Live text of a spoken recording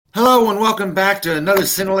Hello and welcome back to another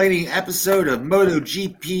scintillating episode of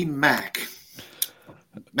MotoGP Mac.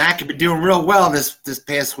 Mac has been doing real well this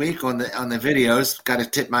past week on the videos. Got to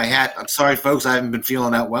tip my hat. I'm sorry, folks, I haven't been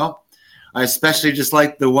feeling that well. I especially just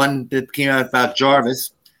like the one that came out about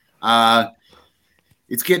Jarvis.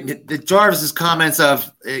 It's getting the Jarvis's comments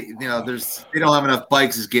of they don't have enough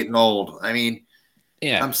bikes is getting old. I mean,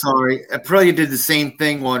 yeah, I'm sorry. Aprilia did the same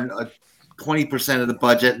thing on 20% of the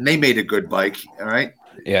budget, and they made a good bike. All right.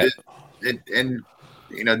 yeah. And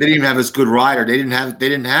they didn't even have as good rider. They didn't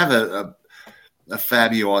have a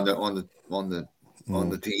Fabio on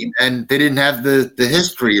the team, and they didn't have the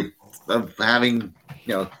history of having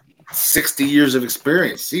 60 years of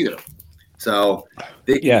experience either. So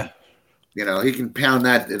they can, he can pound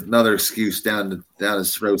that another excuse down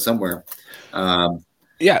his throat somewhere.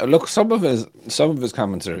 Look, some of his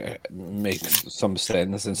comments make some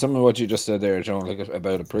sense, and some of what you just said there, John, like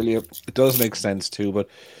about Aprilia, it does make sense too. But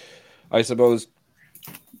I suppose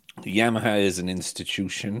Yamaha is an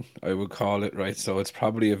institution, I would call it, right? So it's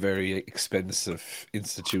probably a very expensive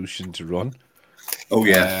institution to run. Oh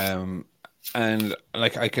yeah. And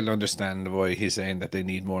like I can understand why he's saying that they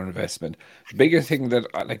need more investment. The bigger thing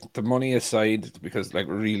that, like, the money aside, because like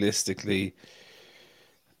realistically,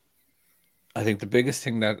 I think the biggest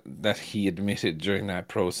thing that he admitted during that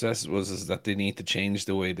process is that they need to change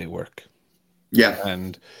the way they work. Yeah.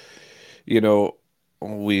 And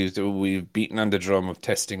we've beaten on the drum of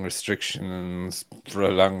testing restrictions for a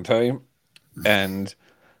long time, and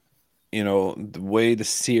the way the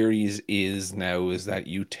series is now is that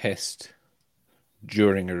you test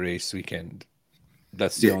during a race weekend.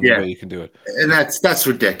 That's the only way you can do it, and that's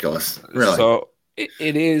ridiculous, really. So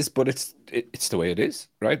it is, but it's the way it is,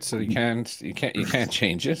 right? So you can't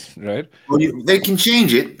change it, right? Well, they can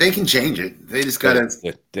change it. They can change it. They just gotta.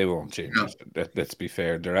 They won't change it. Let's be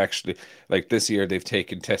fair. They're actually, like, this year they've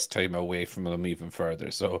taken test time away from them even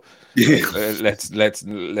further. So let's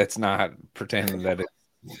not pretend that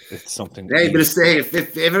it's something. Hey, but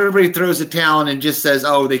if everybody throws a towel and just says,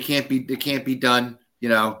 "Oh, they can't be done,"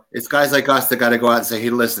 it's guys like us that got to go out and say,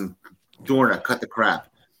 "Hey, listen, Dorna, cut the crap."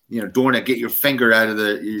 Dorna, get your finger out of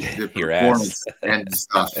the performance and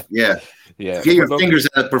stuff. Yeah. Get your fingers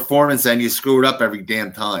out of the performance and you screw it up every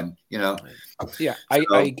damn time. Yeah,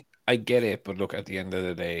 I get it, but look, at the end of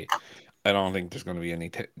the day, I don't think there's going to be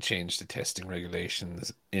any change to testing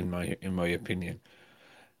regulations in my opinion.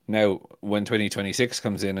 Now, when 2026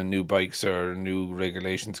 comes in and new bikes or new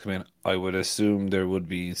regulations come in, I would assume there would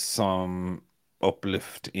be some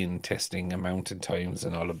uplift in testing amount and times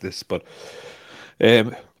and all of this, but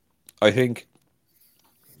I think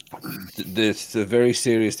this a very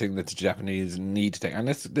serious thing that the Japanese need to take, and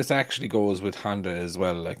this actually goes with Honda as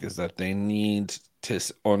well. Like, is that they need to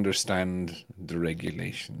understand the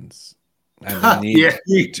regulations, and they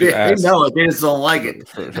need to ask. They know it. They just don't like it.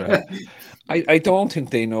 I don't think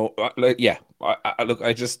they know.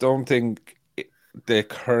 I just don't think the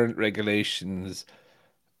current regulations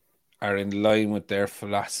are in line with their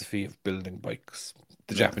philosophy of building bikes.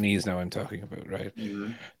 The Japanese now I'm talking about, right?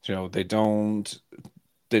 Mm-hmm.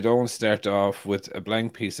 They don't start off with a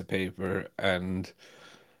blank piece of paper and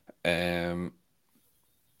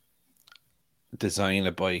design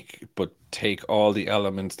a bike, but take all the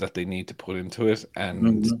elements that they need to put into it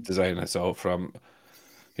and design it. So from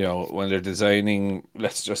when they're designing,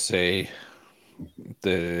 let's just say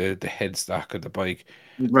the headstock of the bike,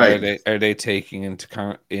 right? Are they taking into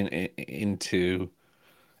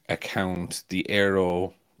account the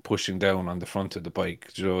aero pushing down on the front of the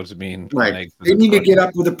bike? Do you know what I mean? Right. They need to get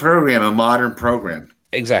up with a modern program.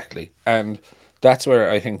 Exactly. And that's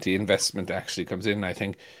where I think the investment actually comes in. I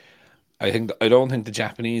don't think the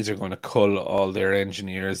Japanese are going to cull all their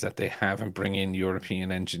engineers that they have and bring in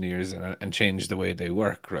European engineers and change the way they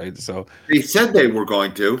work, right? So they said they were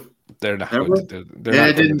going to. They're not going to.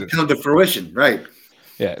 It didn't come to fruition, right?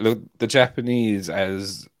 Yeah, look, the Japanese,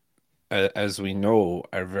 as we know,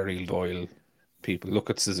 are very loyal people. Look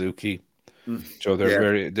at Suzuki. So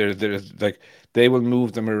they're like, they will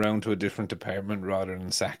move them around to a different department rather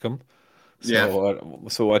than sack them.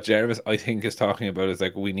 So what Jarvis, I think, is talking about is,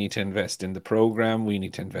 like, we need to invest in the program. We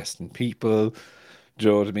need to invest in people. Do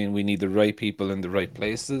you know what I mean? We need the right people in the right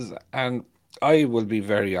places. And I will be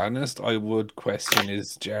very honest. I would question,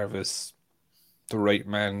 is Jarvis the right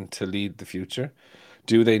man to lead the future?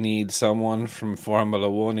 Do they need someone from Formula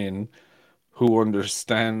One in who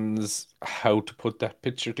understands how to put that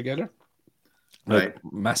picture together? Right. Like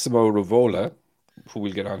Massimo Rivola, who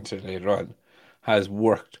we'll get on to later on, has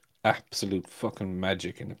worked absolute fucking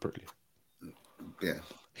magic in Aprilia. Yeah.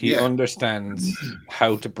 He understands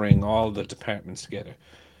how to bring all the departments together.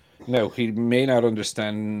 No, he may not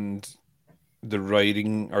understand the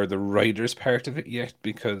writing or the writers part of it yet,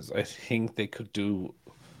 because I think they could do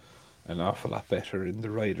an awful lot better in the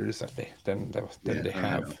writers that than Yeah, they I know.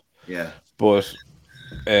 have. Yeah, But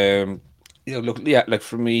look, yeah, like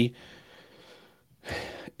for me,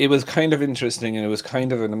 it was kind of interesting, and it was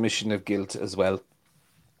kind of an admission of guilt as well,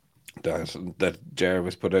 that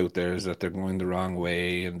Jarvis put out there, is that they're going the wrong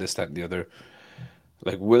way and this, that, and the other.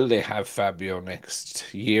 Like, will they have Fabio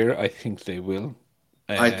next year? I think they will.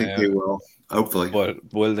 I think they Uh, will. Hopefully,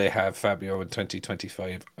 but will they have Fabio in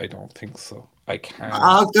 2025? I don't think so. I can't.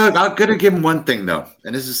 I'm gonna give him one thing though,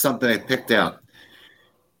 and this is something I picked out.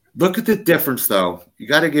 Look at the difference, though. You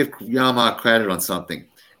got to give Yamaha credit on something.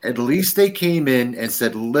 At least they came in and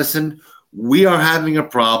said, "Listen, we are having a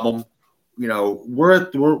problem. You know, we're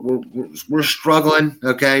struggling.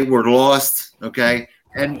 Okay, we're lost. Okay,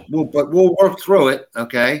 and we'll work through it.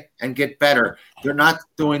 Okay, and get better." They're not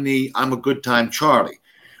doing the "I'm a good time, Charlie."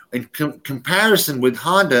 In comparison with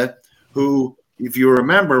Honda, who, if you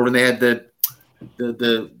remember, when they had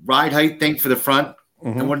the ride height thing for the front.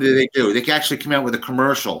 And Hmm. what did they do? They actually came out with a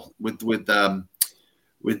commercial with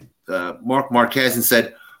Mark Marquez and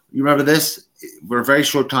said, "You remember this? For a very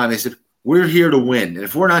short time, they said we're here to win, and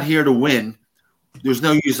if we're not here to win, there's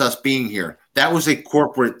no use us being here." That was a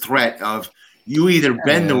corporate threat of you either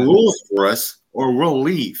bend the Uh, rules for us or we'll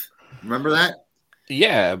leave. Remember that?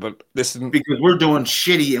 yeah, but listen, Because we're doing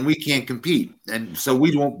shitty and we can't compete, and so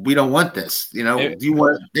we don't want this. You know, eh, do you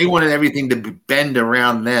want? They wanted everything to bend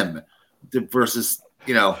around them, versus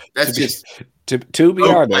to that's be just to be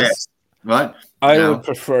low honest, class, right? I would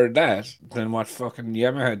prefer that than what fucking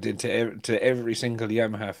Yamaha did to every single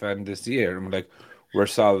Yamaha fan this year. I'm like, we've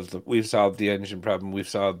solved the engine problem, we've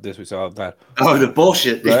solved this, we solved that. Oh, the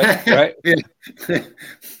bullshit. Right, right. Yeah.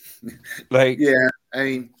 Like, Yeah. I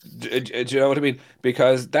mean, do you know what I mean?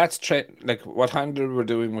 Because that's like what Honda were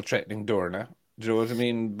doing with threatening Dorna. Do you know what I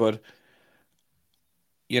mean? But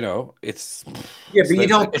it's yeah, it's but you it's,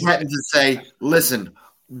 don't it's threaten to say, listen,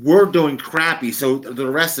 we're doing crappy, so the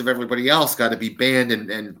rest of everybody else got to be banned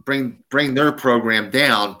and bring their program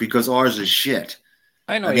down because ours is shit.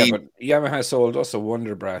 I know, I yeah, mean, but Yamaha sold us a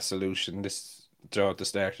Wonder Brass solution this throughout the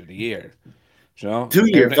start of the year. Do you know, 2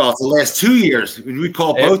 years everything. off the last 2 years. We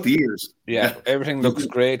call ev- both the years. Yeah, everything looks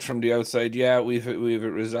great from the outside. Yeah, we've it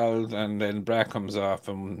resolved, and then Bra comes off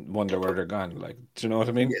and wonder where they're gone. Like, do you know what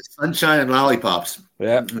I mean? Yeah, sunshine and lollipops.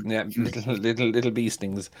 Yeah, yeah, little bee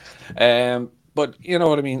stings. But you know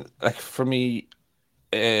what I mean. Like for me,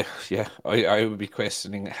 yeah, I would be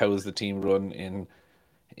questioning how is the team run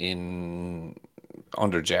in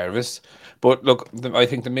under Jarvis. But look, I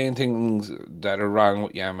think the main things that are wrong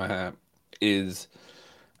with Yamaha is,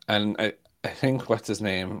 and I think what's his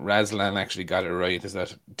name, Razlan actually got it right, is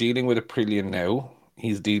that dealing with Aprilia now,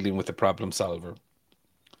 he's dealing with a problem solver.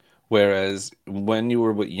 Whereas when you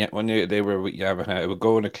were with they were with Yamaha, it would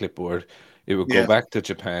go on a clipboard, it would go Yeah. back to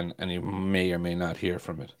Japan, and you may or may not hear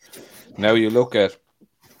from it. Now you look at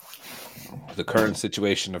the current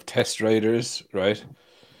situation of test riders, right?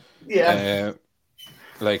 Yeah. Uh,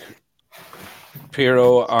 like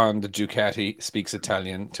Piero on the Ducati speaks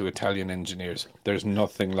Italian to Italian engineers. There's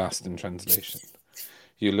nothing lost in translation.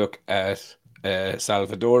 You look at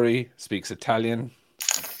Salvadori speaks Italian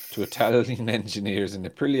to Italian engineers in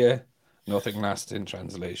Aprilia. Nothing lost in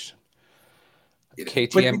translation. But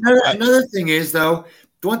KTM, another thing is, though,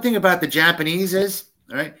 the one thing about the Japanese is,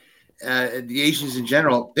 all right, the Asians in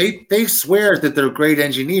general, they swear that they're great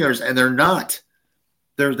engineers, and they're not.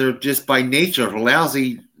 They're just by nature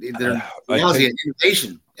lousy. They're I lousy think at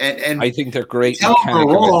innovation, and I think they're you great tell them they're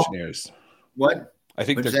mechanical wrong. engineers. What? I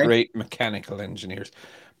think What'd they're you say? great mechanical engineers,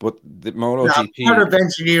 but the Now, part MotoGP, of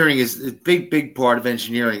engineering is a big part of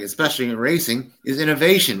engineering, especially in racing, is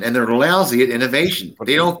innovation, and they're lousy at innovation. but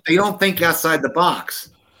They don't think outside the box.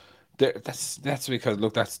 that's because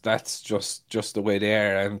look, that's just the way they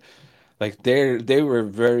are, and like they were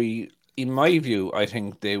very, in my view, I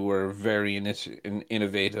think they were very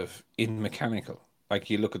innovative in mechanical. Like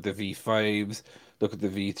you look at the V5s, look at the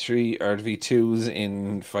V3 or the V2s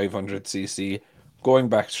in 500cc, going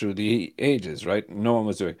back through the ages, right? No one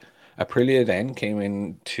was doing. Aprilia then came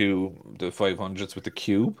into the 500s with the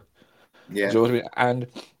Cube. Do Yeah, you know what I mean? And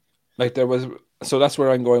like there was, so that's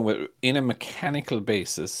where I'm going with, in a mechanical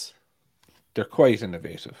basis they're quite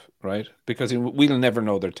innovative, right? Because we'll never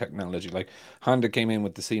know their technology. Like Honda came in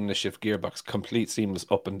with the seamless shift gearbox, complete seamless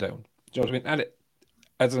up and down. Do you know what I mean? And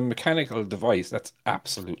as a mechanical device, that's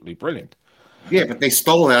absolutely brilliant. Yeah, but they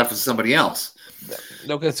stole that from somebody else.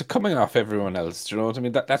 Look, it's coming off everyone else. Do you know what I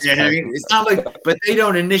mean? That's Yeah, I part mean, of it's not like, but they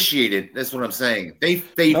don't initiate it. That's what I'm saying. They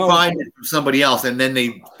no, find it from somebody else, and then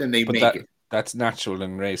they but make it. that's natural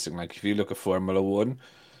in racing. Like if you look at Formula One,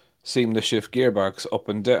 seam the shift gearbox up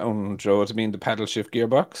and down. Do you know what I mean? The paddle shift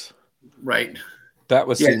gearbox Right. that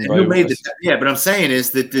was Yeah, seen and by who made that? Yeah, but I'm saying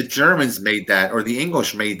is that the Germans made that, or the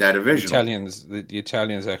English made that originally. Italians. The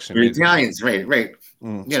Italians actually The made them. Italians, right, right.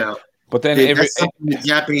 Mm. You know, But then every that's something the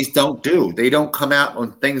Japanese don't do. They don't come out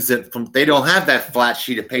on things that from. They don't have that flat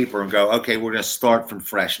sheet of paper and go, okay, we're going to start from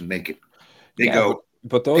fresh and make it. They yeah, go,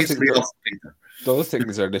 but pay those things somebody are else to paper.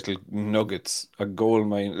 little nuggets, a gold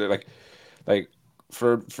mine. Like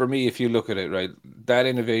for me, if you look at it, right, that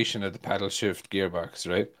innovation of the paddle shift gearbox,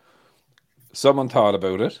 right? Someone thought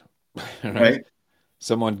about it, right? Right?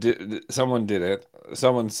 Someone did it.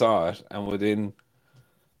 Someone saw it, and within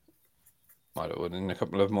a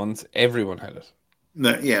couple of months, everyone had it.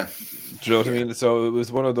 No, yeah, Do you know what I yeah. mean? So it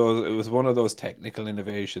was one of those. It was one of those technical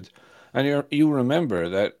innovations, and you remember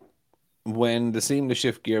that when the seamless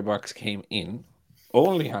shift gearbox came in,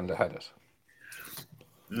 only Honda had it.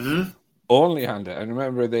 Hmm. Only Honda. And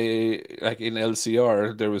remember, they like in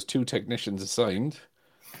LCR, there was two technicians assigned,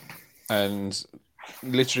 and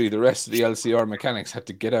literally the rest of the LCR mechanics had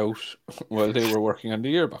to get out while they were working on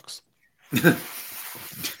the gearbox.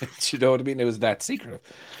 Do you know what I mean? It was that secretive.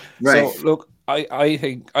 Right. So look, I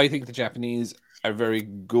think the Japanese are very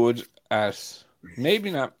good at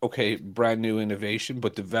maybe not okay brand new innovation,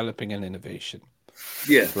 but developing an innovation,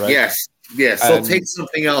 Yeah. right? Yes. Yes. They'll take And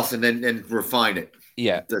something else and refine it.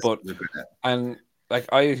 yeah, That's but what they're good at. and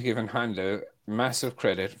like I've given Honda massive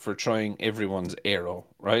credit for trying everyone's aero,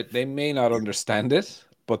 right? They may not understand it,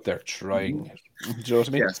 but they're trying Mhm. it. Do you know what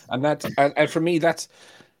I mean? Yes. And for me, that's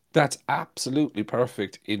absolutely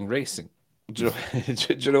perfect in racing. Do you know,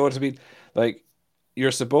 do you know what I mean? Like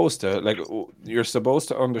you're supposed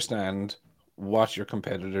to understand what your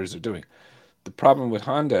competitors are doing. The problem with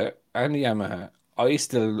Honda and Yamaha, I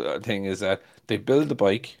still think, is that they build the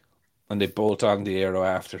bike and they bolt on the aero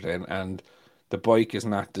after then, and the bike is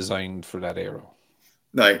not designed for that aero.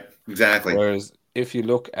 Right. Exactly. Whereas if you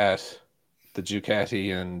look at the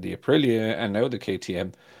Ducati and the Aprilia and now the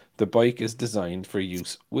KTM, the bike is designed for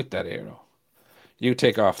use with that aero. You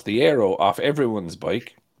take off the aero off everyone's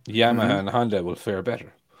bike, Yamaha Hmm. and Honda will fare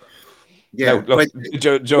better. Now, Yeah. look, But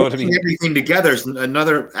Joe, what I working mean, everything together is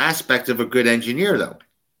another aspect of a good engineer, though.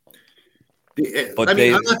 I but mean, they,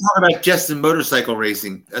 I'm not talking about just in motorcycle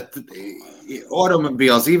racing.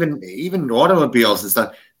 Automobiles, even automobiles and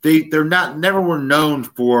stuff. They're not never were known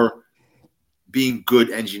for being good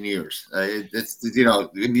engineers. It's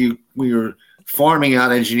when you're farming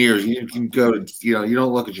out engineers, you can go to you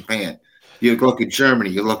don't look at Japan, you look at Germany,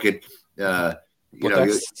 you look at uh, but you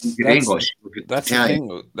that's look at that's English, you look at that's the Italian.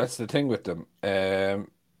 thing. That's the thing with them.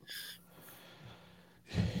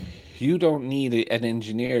 You don't need an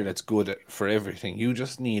engineer that's good for everything. You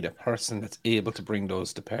just need a person that's able to bring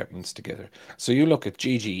those departments together. So you look at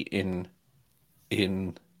Gigi in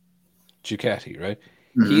Ducati, right?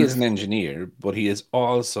 He is Hmm. an engineer, but he is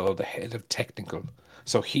also the head of technical.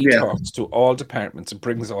 So he Yeah. talks to all departments and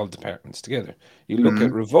brings all departments together. You look at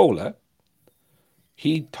Hmm. Rivola,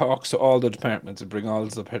 he talks to all the departments and bring all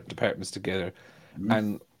the departments together,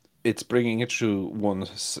 and it's bringing it through one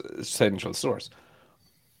central source.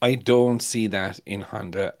 I don't see that in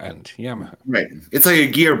Honda and Yamaha. Right. It's like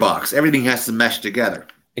a gearbox. Everything has to mesh together.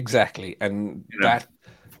 Exactly, and You know.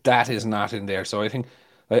 that is not in there. So I think,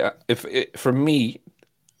 like, if it, for me,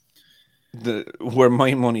 the where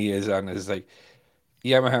my money is on is like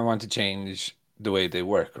Yamaha want to change the way they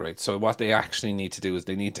work, right? So what they actually need to do is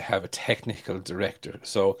they need to have a technical director.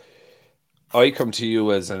 So I come to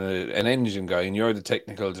you as an engine guy, and you're the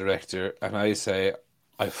technical director, and I say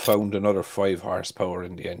I found another 5 horsepower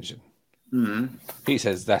in the engine. Hmm. He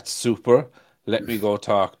says that's super. Let me go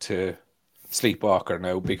talk to Sleepwalker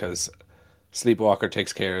now because Sleepwalker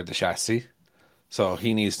takes care of the chassis. So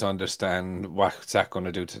he needs to understand what's that going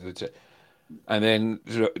to do to the. And then,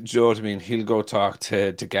 Joe, I mean, he'll go talk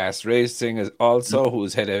to Gas Racing as also,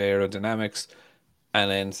 who's head of aerodynamics, and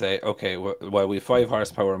then say, okay, well, we have 5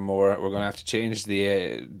 horsepower more. We're going to have to change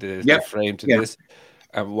the Yep. frame to Yeah. this,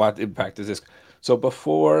 and what impact is this? So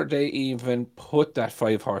before they even put that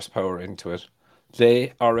 5 horsepower into it,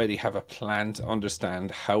 they already have a plan to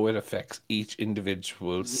understand how it affects each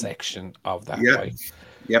individual section of that Yep. bike.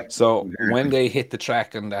 Yep. So when they hit the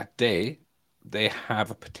track on that day, they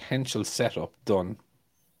have a potential setup done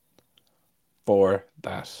for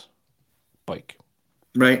that bike,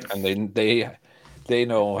 Right. and they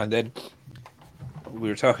know. And then we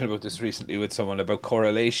were talking about this recently with someone about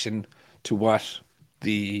correlation to what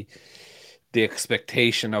the the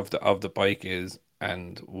expectation of the bike is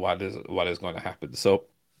and what is going to happen. So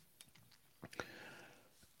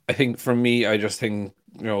I think for me, I just think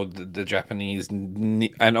the Japanese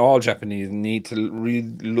and all Japanese need to really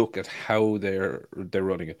look at how they're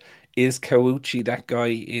running it. Is Kawuchi that guy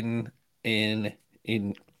in in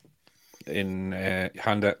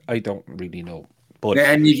Honda? I don't really know, but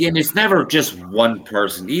And it's never just one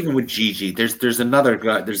person. Even with Gigi, there's another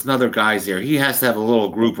guy. There's another guys there. He has to have a little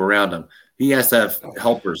group around him. He has to have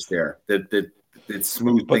helpers there that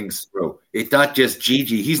smooth but things through. It's not just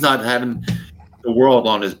Gigi. He's not having the world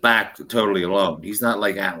on his back totally alone. He's not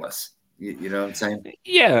like Atlas. You know what I'm saying?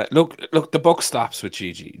 yeah, look, the buck stops with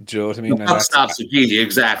Gigi. Do you know what I The mean? And buck that's stops with Gigi,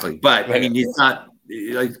 exactly. But I like mean, it's not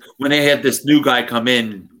like when they had this new guy come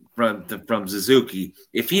in from Suzuki.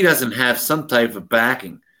 If he doesn't have some type of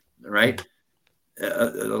backing, right,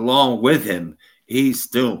 along with him, he's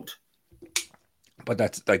doomed. but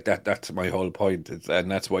that's like that's my whole point.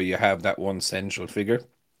 And that's why you have that one central figure.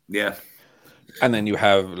 Yeah. And then you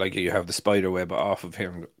have the spider web off of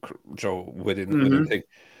him, Joe, within Hmm. thing.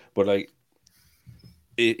 But like,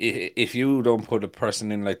 if you don't put a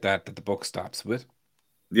person in like that the book stops with,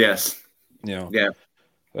 Yes. you know, Yeah.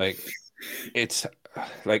 like it's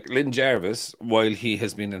like Lynn Jarvis, while he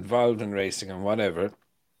has been involved in racing and whatever,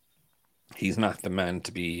 he's not the man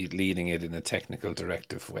to be leading it in a technical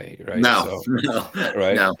directive way, right? No. So, No.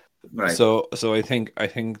 right. No. Right. So I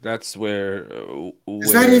think that's where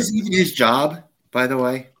Is that where his even his job? By the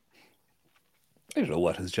way. I don't know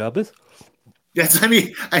what his job is. Yes. I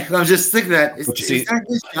mean, I'm just thinking that But you is see, that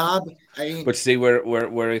his job? I mean,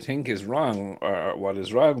 where I think is wrong, or what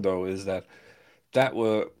is wrong though, is that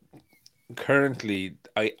will currently,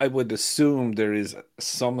 I would assume there is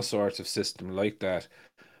some sort of system like that,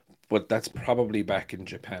 but that's probably back in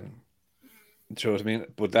Japan. Do you know what I mean?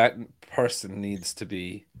 But that person needs to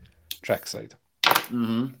be trackside,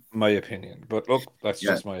 hmm. my opinion. But look, that's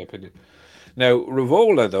Yeah. just my opinion. Now,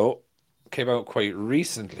 Rivola though came out quite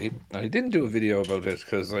recently, and I didn't do a video about it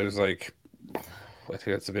because I was like, I think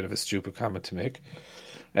that's a bit of a stupid comment to make.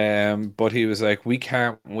 But he was like, we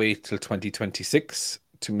can't wait till 2026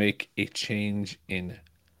 to make a change in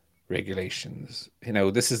regulations.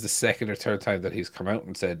 This is the second or third time that he's come out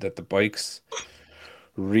and said that the bikes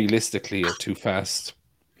realistically are too fast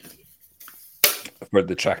for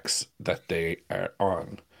the tracks that they are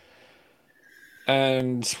on.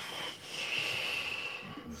 And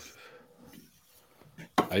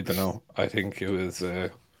I don't know. I think it was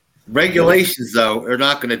Regulations, though, are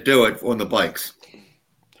not going to do it on the bikes.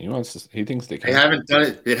 he thinks they They can. haven't done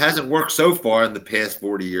it. It hasn't worked so far in the past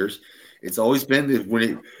 40 years. It's always been that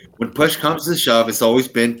when push comes to shove, it's always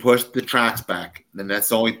been push the tracks back, and that's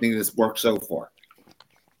the only thing that's worked so far.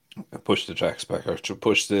 Push the tracks back or to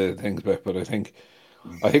push the things back. But I think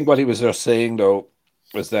what he was just saying though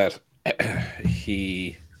was that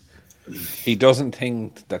he he doesn't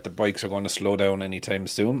think that the bikes are going to slow down anytime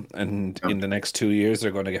soon, and No. in the next 2 years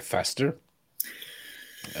they're going to get faster.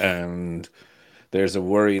 And there's a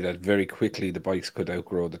worry that very quickly the bikes could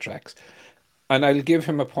outgrow the tracks. And I'll give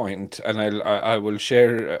him a point, and I will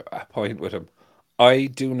share a point with him. I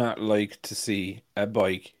do not like to see a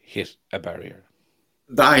bike hit a barrier.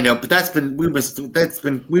 I know, but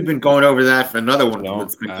we've been going over that for another one No,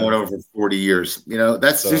 that's been going and over for 40 years.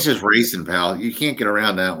 That's so just racing, pal. You can't get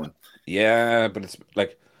around that one. yeah, but it's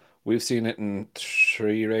like we've seen it in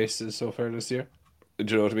 3 races so far this year. Do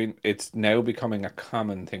you know what I mean? It's now becoming a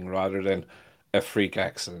common thing rather than a freak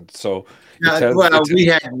accident. So it tells Well, it. we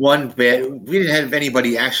had one bad. We didn't have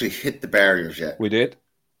anybody actually hit the barriers yet. We did,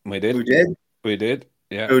 we Who did, did? we did.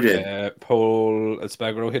 Yeah, Who did? Paul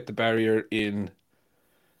Espargaro hit the barrier No,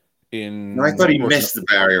 I in thought he Porto. missed the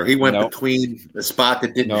barrier. He went No, between the spot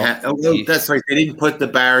that didn't no, have. Oh, no, he that's right. They didn't put the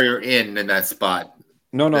barrier in that spot.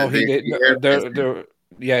 no, he did. The air fence.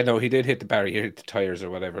 Yeah, no, he did hit the barrier, he hit the tires or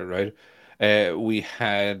whatever, right? We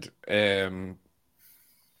had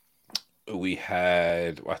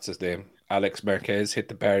what's his name? Alex Marquez hit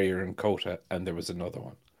the barrier in Kota, and there was another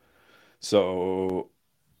one. So,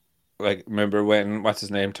 like, remember when what's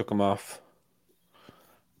his name took him off,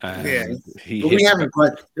 Yeah, and he but we hit the haven't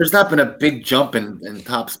quite. There's not been a big jump in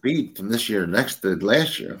top speed from this year next to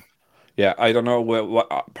last year. yeah. I don't know. Well,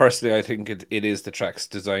 personally, I think it is the tracks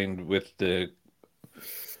designed with the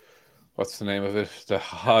what's the name of it? The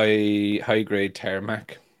high grade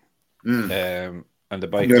tarmac. Mm. And the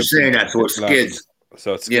bike They're just saying seems that, so to it slap, skids.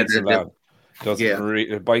 so it Yeah, skids along. Doesn't yeah, re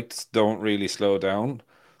The bikes don't really slow down.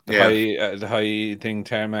 yeah. The high thing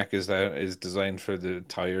tarmac is designed for the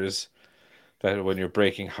tires that when you're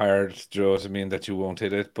braking hard, do you know what I mean, that you won't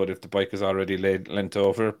hit it. But if the bike is already laid lent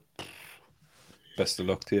over, best of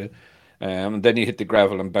luck to you. Then you hit the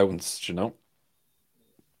gravel and bounce, you know.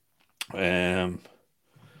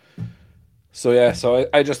 So yeah, so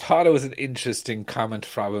I just thought it was an interesting comment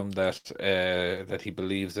from him that he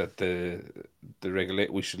believes that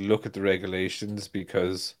we should look at the regulations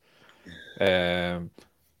because yeah.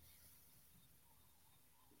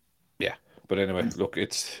 But anyway, look,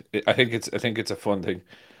 I think it's a fun thing.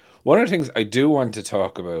 One of the things I do want to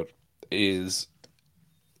talk about is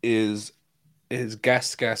is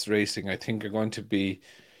gas racing. I think are going to be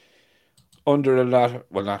under a lot of,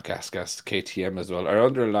 well, not gas KTM as well are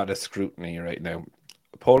under a lot of scrutiny right now.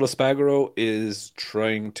 Paul Espargaro is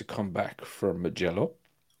trying to come back from Mugello,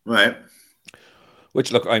 Right.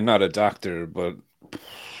 which, look, I'm not a doctor, but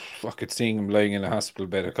fuck it, seeing him lying in a hospital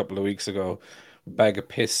bed a couple of weeks ago, bag of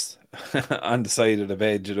piss on the side of the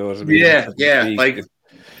bed, you know what I mean? Yeah, As we yeah. speak, Like,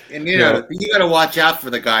 and you know, you got to watch out for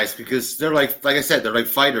the guys because they're like I said, they're like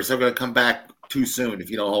fighters. They're going to come back too soon if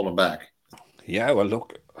you don't hold them back. yeah. Well,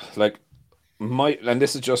 look, like and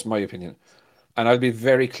this is just my opinion, and I'll be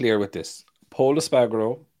very clear with this: Paul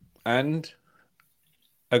Espargaro and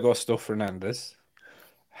Augusto Fernandez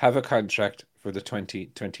have a contract for the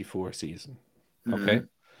 2024 season. Okay. Mm-hmm.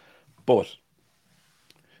 But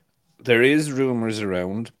there is rumors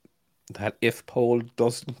around that if Paul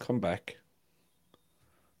doesn't come back,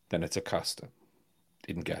 then it's Acosta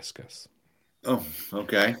in Gasgas. Oh,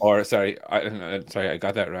 okay. Or sorry, I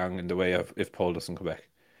got that wrong in the way of if Paul doesn't come back.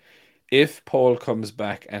 If Paul comes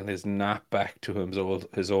back and is not back to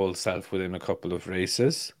his old self within a couple of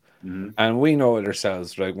races, Mm-hmm. and we know it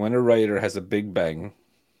ourselves, right? When a rider has a big bang,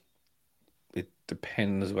 it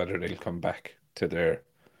depends whether they'll come back to their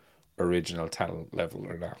original talent level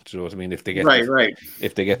or not. Do you know what I mean? If they get Right.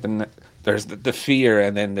 if they get there's the fear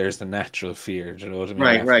and then there's the natural fear. Do you know what I mean?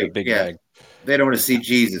 After the Right. big Yeah. bang. They don't want to see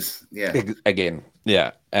Jesus. Yeah. Again,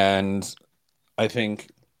 yeah. And I think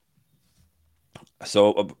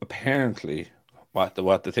so. Apparently, what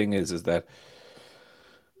the thing is that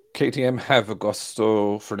KTM have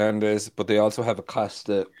Augusto Fernandez, but they also have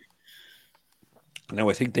Acosta. Now,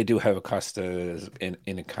 I think they do have Acosta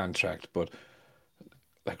in a contract, but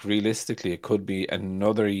like realistically, it could be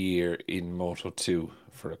another year in Moto2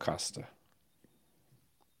 for Acosta,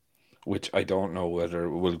 which I don't know whether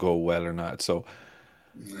it will go well or not. So,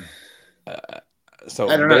 I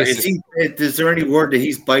don't know. basically, Is there any word that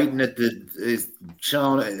he's biting at is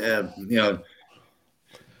Sean?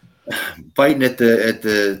 Biting at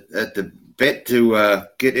the bit to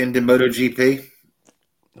get into MotoGP?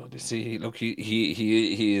 no, you see, look,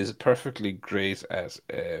 he is perfectly great at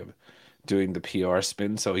doing the PR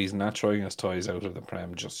spin, so he's not throwing his toys out of the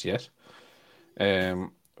pram just yet.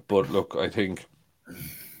 But look, I think,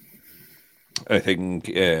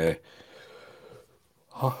 excuse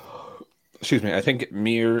me, I think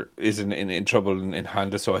Mir is in trouble in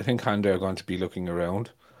Honda, so I think Honda are going to be looking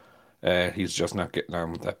around. He's just not getting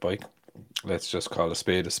on with that bike. Let's just call a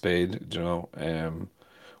spade, you know.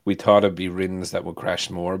 We thought it'd be Rins that would crash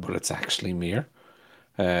more, but it's actually Mir.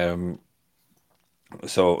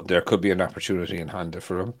 So there could be an opportunity in Honda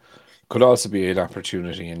for him. Could also be an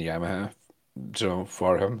opportunity in Yamaha, you know,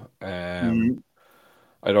 for him. Mm-hmm.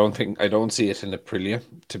 I don't see it in Aprilia,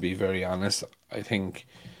 to be very honest.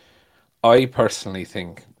 I personally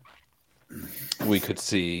think we could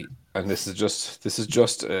see, and this is just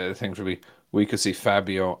a thing for me. We could see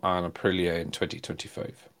Fabio on Aprilia in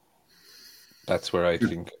 2025. That's where I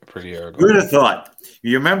think Aprilia are Who would going. have thought?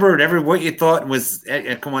 You remember what you thought was?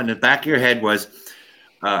 Come on, in the back of your head was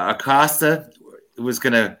Acosta was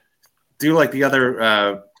going to do like the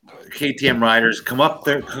other KTM riders, come up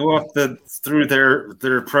through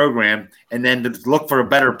their program, and then to look for a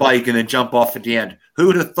better bike and then jump off at the end. Who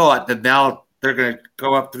would have thought that now they're going to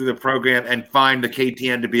go up through the program and find the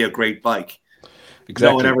KTM to be a great bike?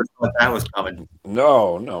 Exactly. No one ever thought that was coming.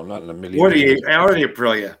 No, not in a million. Or the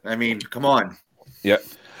Aprilia. I mean, come on. Yeah,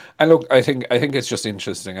 and look, I think it's just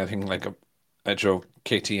interesting. I think like a Joe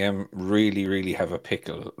KTM really have a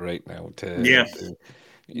pickle right now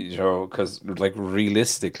you know, because like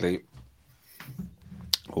realistically,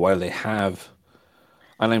 while they have,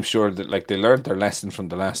 and I'm sure that like they learned their lesson from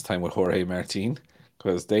the last time with Jorge Martin,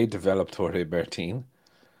 because they developed Jorge Martin,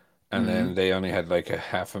 and then they only had like a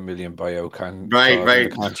 $500,000 buyout clause in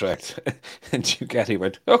the contract, and Ducati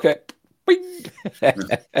went okay.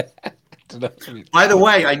 By the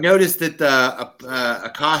way, I noticed that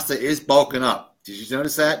Acosta is bulking up. Did you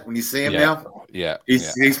notice that when you see him now? Yeah,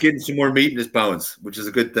 he's getting some more meat in his bones, which is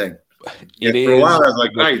a good thing. For a while, I was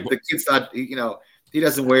like, right, the kid's not. You know, he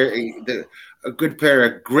doesn't wear a good pair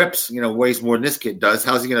of grips. You know, weighs more than this kid does.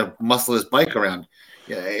 How's he going to muscle his bike around?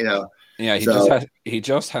 Yeah, you know. Yeah, he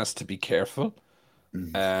just has to be careful.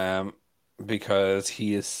 because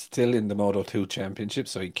he is still in the Moto 2 championship,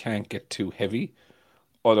 so he can't get too heavy.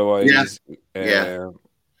 Yeah, Otherwise, yeah,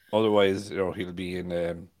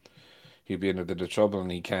 he'll be in a bit of trouble,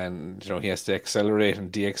 and he can, he has to accelerate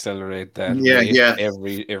and deaccelerate that yeah, rate yeah.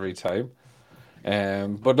 every time.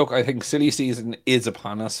 But look, I think silly season is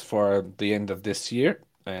upon us for the end of this year.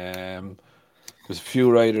 There's a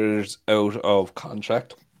few riders out of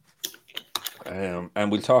contract.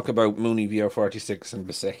 And we'll talk about Mooney VR46 and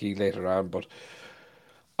Besekhi later on, but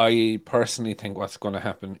I personally think what's going to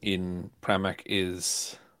happen in Pramac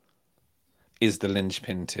is the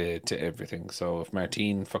linchpin to everything. So if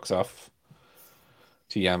Martin fucks off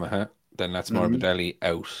to Yamaha, then that's Mhm. Morbidelli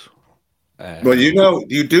out. Well, Um,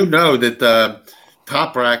 you do know that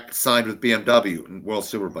Top Rack signed with BMW and World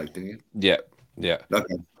Superbike, didn't you? yeah, yeah,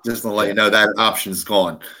 Okay, just to let yeah, you know that option's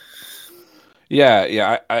gone.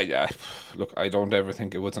 yeah. Look, I don't ever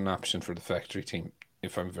think it was an option for the factory team,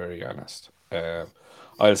 if I'm very honest.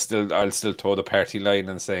 I'll still toe the party line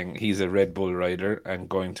and saying he's a Red Bull rider, and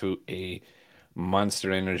going to a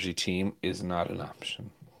Monster Energy team is not an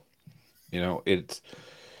option. It's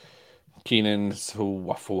Keenan's who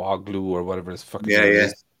Wafuaglu or whatever his fucking Yeah, name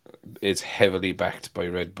yeah, is heavily backed by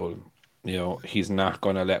Red Bull. He's not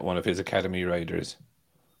going to let one of his academy riders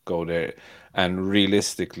go there. And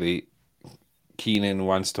realistically, Keenan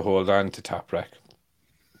wants to hold on to Top Rack.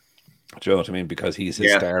 Do you know what I mean? Because he's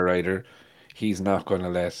his yeah. star rider. He's not going to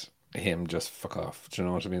let him just fuck off. Do you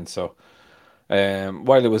know what I mean? So,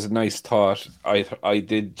 while it was a nice thought, I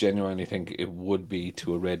did genuinely think it would be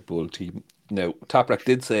to a Red Bull team. Now, Toprak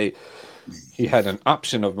did say he had an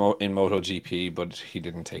option in MotoGP, but he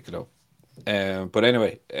didn't take it up. But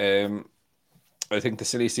anyway, I think the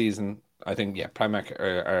silly season. I think Primac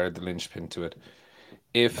are the linchpin to it.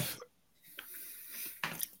 If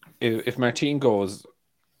if Martin goes,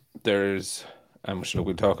 there's I'm sure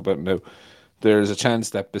we'll talk about it now. There's a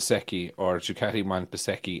chance that Besekhi or Ducati want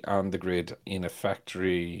Besekhi on the grid in a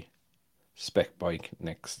factory spec bike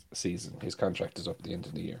next season. His contract is up at the end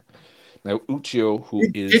of the year. Now Uccio, who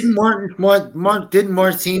is Didn't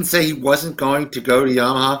Martin say he wasn't going to go to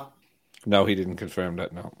Yamaha? no, he didn't confirm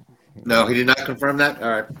that. No, No, he no, did not confirm that. All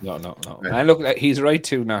right. no. Right. And look, he's right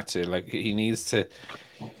too not to. Like he needs to.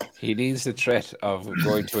 He needs the threat of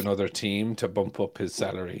going to another team to bump up his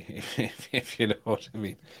salary, if you know what I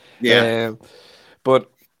mean. Yeah. Um,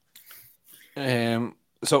 but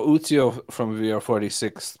so Uzio from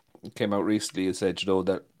VR46 came out recently and said,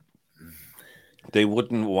 that they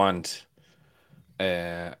wouldn't want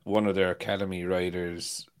one of their academy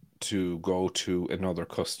riders to go to another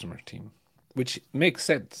customer team, which makes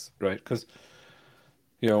sense, right? Because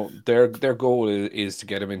their goal is to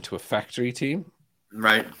get him into a factory team,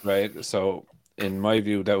 Right. right? So in my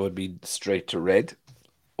view, that would be straight to red,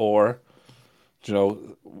 or you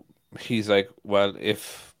know, he's like, well,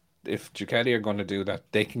 if Ducati are going to do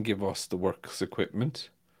that, they can give us the works equipment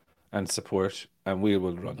and support, and we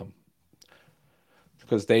will run them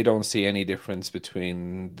because they don't see any difference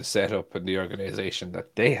between the setup and the organization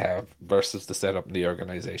that they have versus the setup and the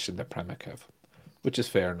organization that Pramac have, which is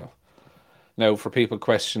fair enough. Now, for people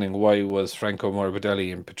questioning why was Franco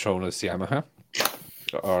Morbidelli in Petronas Yamaha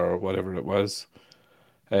or whatever it was,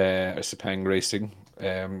 Sepang Racing,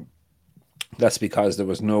 that's because there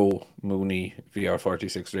was no Mooney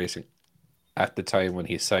VR46 Racing at the time when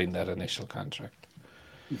he signed that initial contract.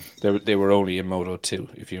 They were only in Moto 2,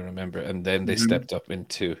 if you remember, and then they Mhm. stepped up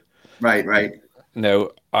into. Right. Right.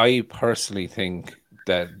 Now, I personally think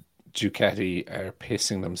that Ducati are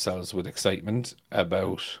pissing themselves with excitement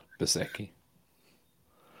about Besekhi.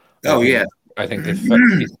 I Oh think yeah. I think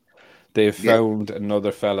they've Yeah. found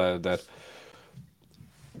another fella that.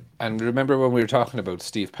 And remember when we were talking about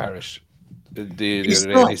Steve Parrish the He's other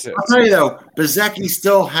day, still. and he said, I'll tell you though, Bezecchi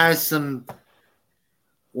still has some.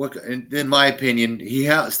 What in my opinion,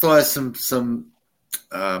 still has some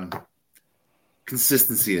um,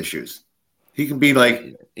 consistency issues. He can be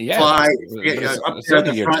like "Yeah, fly but up it's there at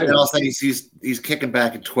only the year front, and all two, of a sudden he's kicking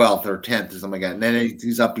back at 12th or 10th or something like that, and then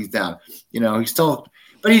he's up, he's down. He's still,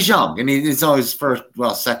 but he's young, and it's always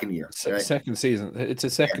second year, right? second season. It's a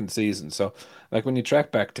second season, so like when you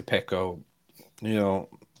track back to Pecco, you know,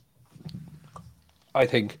 I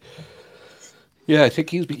think, I think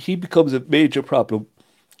he becomes a major problem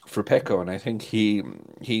for Pecco, and I think he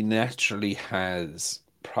naturally has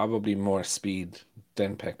probably more speed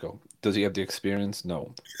than Pecco. Does he have the experience?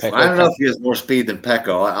 No. I Pecco don't know can. if he has more speed than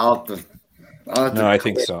Pecco. I'll have to No, I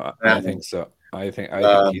think correct so. that I one. think so. I think he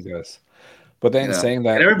Um, does. But then saying and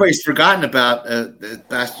that, everybody's forgotten about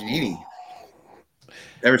Bastianini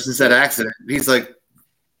ever since that accident. He's like,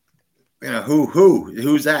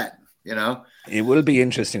 who's that? You know. It will be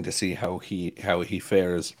interesting to see how he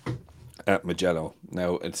fares at Mugello.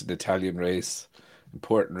 Now it's an Italian race,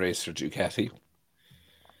 important race for Ducati.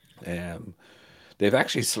 Um, they've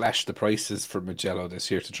actually slashed the prices for Mugello this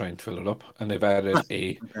year to try and fill it up, and they've added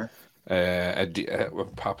Okay. a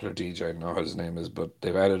popular DJ. I don't know what his name is, but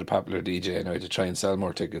they've added a popular DJ anyway to try and sell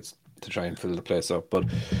more tickets to try and fill the place up. But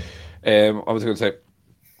I was going to say,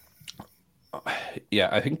 yeah,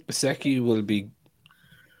 I think Bezzecchi will be.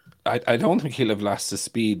 I don't think he'll have lost his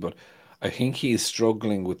speed, but I think he's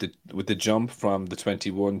struggling with the jump from the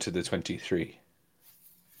 21 to the 23.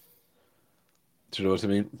 Do you know what I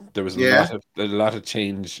mean? There was Yeah. a lot of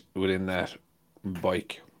change within that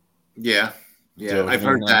bike. Yeah. Do you know Yeah. what I I've mean?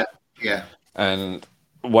 heard that. Yeah. And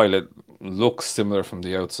while it looks similar from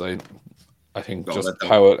the outside, I think Don't just let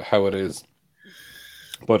them. how it is.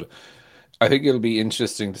 But I think it'll be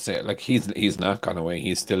interesting to say. Like he's not gone away.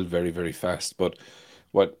 He's still very very fast. But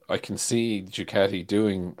what I can see Ducati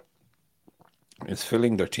doing is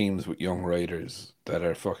filling their teams with young riders that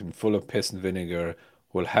are fucking full of piss and vinegar.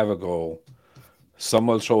 Will have a go. Some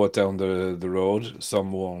will throw it down the road.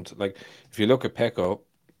 Some won't. Like if you look at Pecco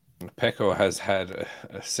has had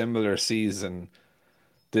a similar season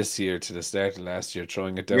this year to the start of last year,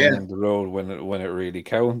 throwing it Yeah. down the road when it really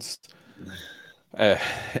counts. Uh,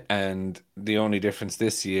 and the only difference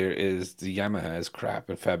this year is the Yamaha is crap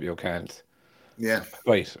and Fabio can't Yeah.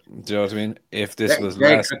 fight. Do you know what I mean? If Yeah. this was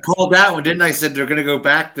Hey, last, I called that one, didn't I? Said they're going to go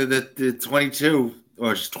back to the 22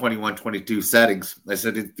 or 21, 22 settings. I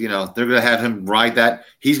said, they're going to have him ride that.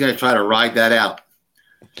 He's going to try to ride that out.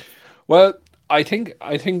 well, I think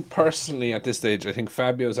personally at this stage, I think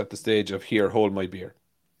Fabio's at the stage of here, hold my beer.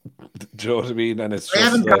 Do you know what I mean? And it's I just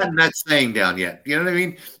haven't like gotten that saying down yet. You know what I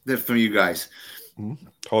mean? From you guys.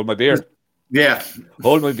 hold my beer. Yeah.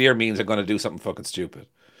 Hold my beer means I'm going to do something fucking stupid,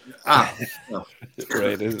 Ah. Oh.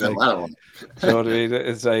 right? It's No, like, I don't know. do you know what I mean?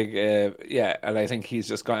 It's like, yeah, and I think he's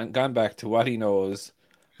just gone back to what he knows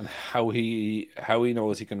and how he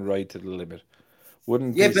knows he can ride to the limit.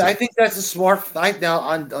 Wouldn't Yeah, be but I so. think that's a smart. Now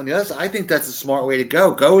on the other side, I think that's a smart way to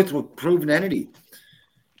go. Go with a proven entity.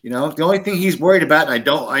 The only thing he's worried about, and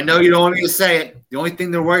I know you don't want me to say it. The only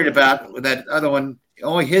thing they're worried about with that other one,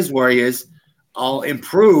 only his worry is, I'll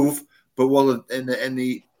improve, but will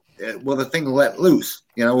the thing let loose?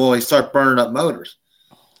 Will he start burning up motors?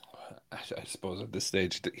 I suppose at this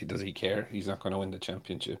stage, does he care? He's not going to win the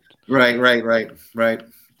championship. Right, right, right, right.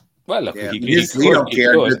 Well, look, Yeah, he this Lee could, don't he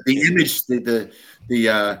care. could. The image, the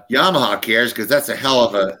Yamaha cares because that's a hell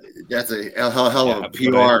of a Yeah, but I,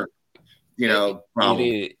 PR, it,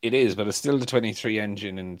 problem. it is, but it's still the 23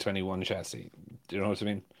 engine and 21 chassis. Do you know what I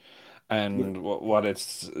mean? And what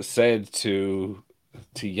it's said to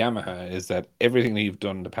Yamaha is that everything that you've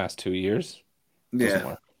done the past 2 years doesn't Yeah,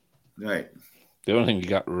 work. right. The only thing you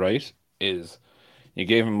got right is you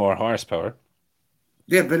gave him more horsepower.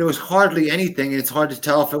 Yeah, but it was hardly anything. It's hard to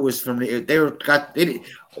tell if it was from they were got they didn't-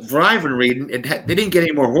 driving reading. They didn't get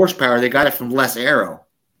any more horsepower. They got it from less aero.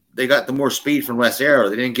 They got the more speed from less aero.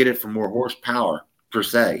 They didn't get it from more horsepower per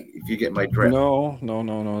se. If you get my drift. No, no,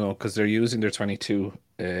 no, no, no, because they're using their 22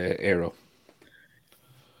 aero.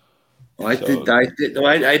 Well, So I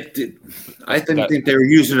didn't that think they were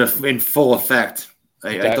using it in full effect.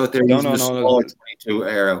 I that thought they were no, using no, the no, smaller 22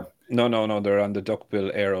 aero. no, no, no, they're on the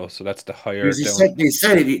duckbill aero. So that's the higher Because down. they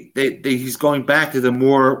said he's going back to the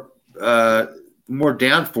more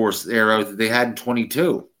downforce aero that they had in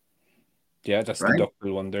 22, Yeah, that's the right?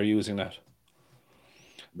 duckbill one. They're using that.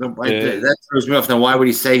 The That throws me off. Now, why would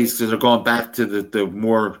he say they're going back to the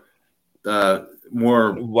more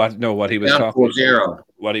what? No, what he was talking. downforce aero?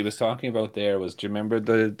 What he was talking about there was, do you remember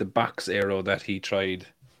the box aero that he tried?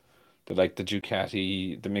 The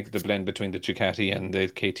Ducati, the blend between the Ducati and the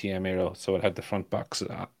KTM aero. So it had the front box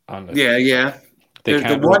on it. Yeah, yeah. They The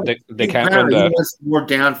can't run. one They can't run apparently he that. wants more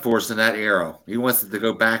downforce in that aero. He wants it to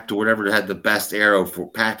go back to whatever had the best aero for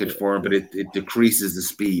package for him, but it decreases the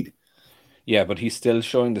speed. Yeah, but he's still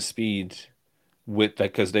showing the speed with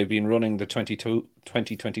because they've been running the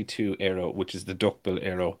 2022 aero, which is the duckbill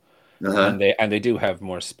aero, Uh and huh. they do have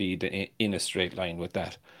more speed in a straight line with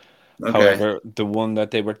that. Okay. However, the one that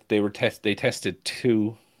they tested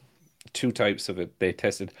two types of it. They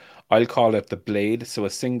tested, I'll call it the blade, so a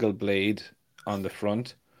single blade on the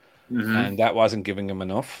front, Mm-hmm. and that wasn't giving them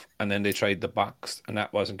enough. And then they tried the box, and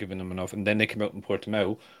that wasn't giving them enough. And then they came out in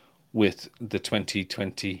Portimao with the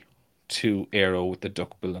 2022 Aero with the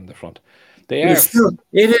duckbill on the front. They But are.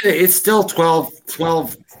 it's still 12,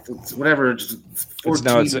 whatever, It's no.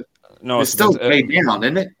 It's 14. no. It's It's about still way down,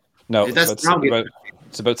 isn't it? no. It's That's about wrong. about.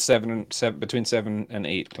 It's about seven between 7 and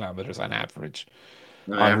 8 kilometers on average.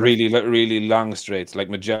 on really long straights. Like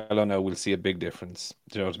Mugello now, we'll see a big difference.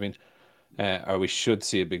 Do you know what I mean? Or we should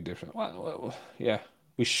see a big difference. Well, yeah,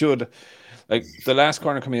 we should. Like the last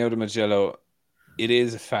corner coming out of Mugello, it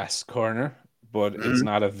is a fast corner, but it's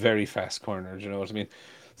not a very fast corner. Do you know what I mean?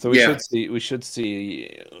 So we should see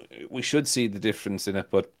the difference in it.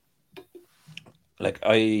 But like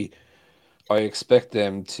I expect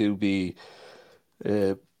them to be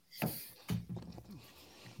uh,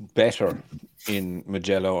 better in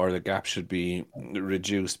Mugello, or the gap should be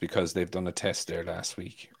reduced because they've done a test there last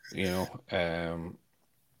week. And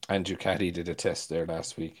Ducati did a test there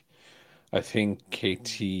last week. I think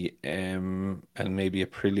KTM and maybe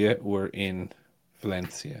Aprilia were in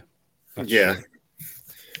Valencia. Not Yeah. sure.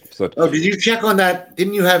 So, did you check on that?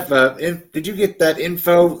 Didn't you have? Did you get that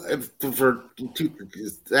info for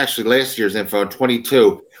actually last year's info?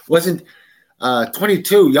 22 wasn't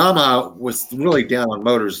 22. Yamaha was really down on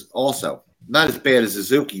motors, also not as bad as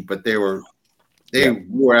Suzuki, but they wore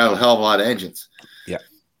out a hell of a lot of engines.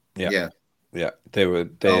 Yeah. They were,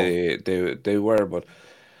 but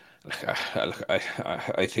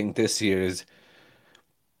I think this year is.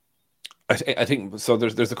 I think so.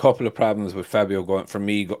 There's a couple of problems with Fabio going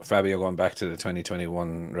back to the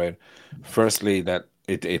 2021, right? Firstly, that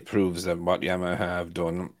it proves that what Yamaha have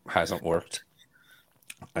done hasn't worked,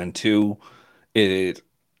 and two, it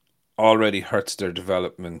already hurts their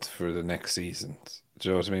development for the next season. Do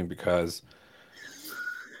you know what I mean? Because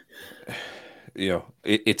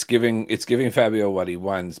it's giving Fabio what he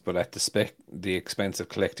wants, but at the expense of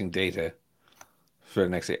collecting data for the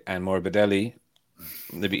next year. And Morbidelli,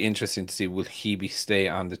 it'd be interesting to see, will he stay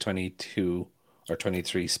on the 22 or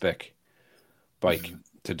 23 spec bike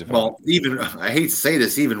to develop? Well, I hate to say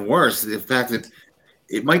this, even worse, the fact that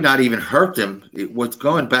it might not even hurt them. What's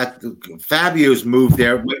going back to Fabio's move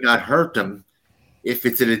there might not hurt them if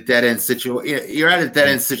it's in a dead end situation. You're at a dead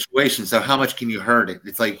end situation, so how much can you hurt it?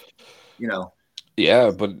 It's like,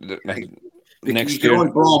 Yeah, but next you can year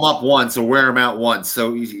only blow them up once or wear them out once.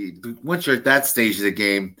 So once you're at that stage of the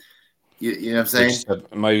game, you know what I'm saying?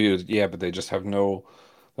 My view is, but they just have no,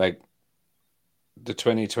 like, the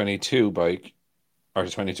 2022 bike or the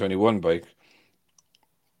 2021 bike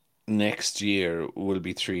next year will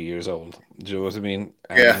be 3 years old. Do you know what I mean?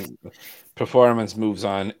 And performance moves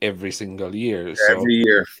on every single year. So every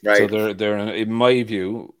year, right? So they're in my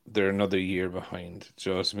view, they're another year behind.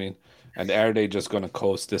 Do you know what I mean? And are they just going to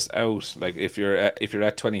coast this out? Like if you're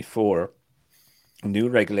at 24, new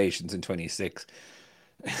regulations in 26.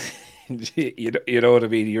 you know what I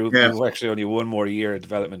mean? You've actually only one more year of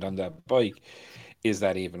development on that bike. Is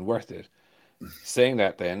that even worth it? Saying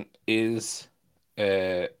that, then is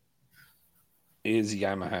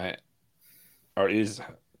Yamaha, or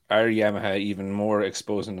are Yamaha even more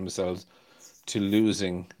exposing themselves to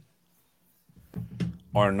losing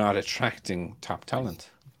or not attracting top talent?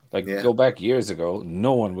 Go back years ago,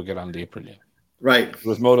 no one would get on the Aprilia. Right. It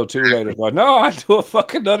was Moto2 riders going, no, I'll do a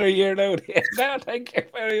fucking another year now. No, thank you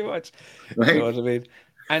very much. Right. You know what I mean?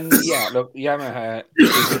 And yeah, look, Yamaha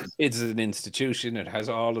is an institution. It has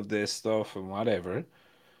all of this stuff and whatever.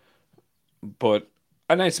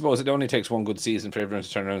 And I suppose it only takes one good season for everyone to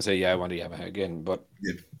turn around and say, I want a Yamaha again. But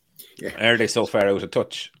are they so far out of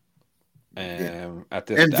touch?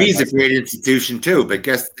 V's a great institution too, but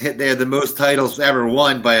guess they had the most titles ever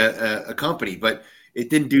won by a company, but it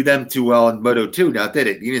didn't do them too well in Moto2, now did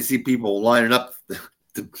it? You didn't see people lining up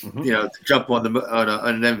to jump on an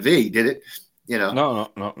MV, did it? No.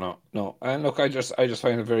 And look, I just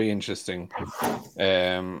find it very interesting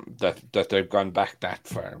that they've gone back that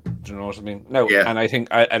far. Do you know what I mean? No, and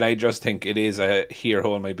I just think it is a here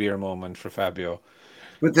hold my beer moment for Fabio.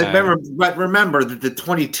 But remember that the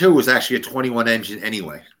 22 was actually a 21 engine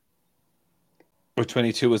anyway. But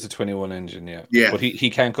 22 was a 21 engine, yeah. Yeah. But he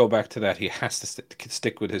can't go back to that. He has to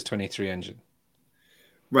stick with his 23 engine.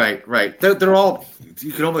 Right. They're all,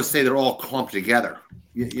 you could almost say they're all clumped together.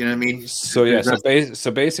 You know what I mean? So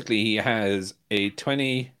so basically he has a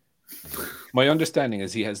 20. My understanding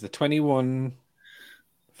is he has the 21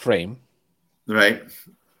 frame, right,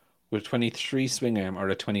 with 23 swing arm or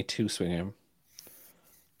a 22 swing arm,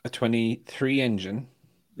 a 23 engine,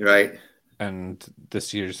 right, and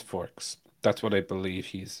this year's forks. That's what I believe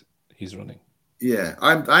he's running. Yeah,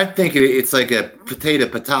 I'm thinking it's like a potato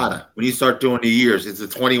patata. When you start doing the years, it's the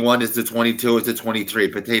 21, it's the 22, it's the 23.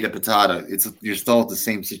 Potato patata. You're still at the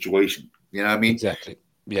same situation. You know what I mean? Exactly.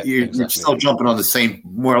 Yeah, you're still jumping on the same,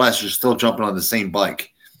 more or less. You're still jumping on the same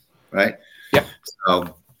bike, right? Yeah.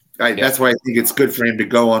 So that's why I think it's good for him to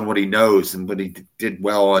go on what he knows and what he did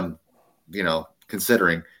well on,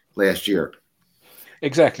 considering last year.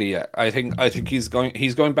 Exactly. Yeah, I think he's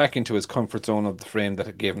going back into his comfort zone of the frame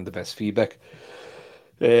that gave him the best feedback.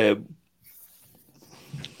 Uh,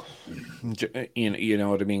 you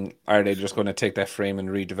know what I mean? Are they just going to take that frame and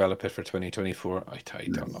redevelop it for 2024? I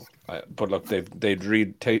don't know. But look,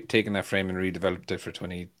 taken that frame and redeveloped it for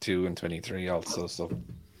 22 and 23 also. So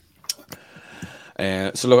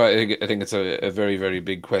look, I think it's a very very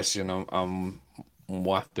big question on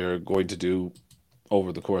what they're going to do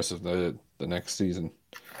over the course of the next season.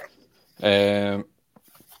 Um,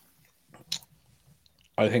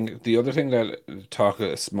 I think the other thing that talk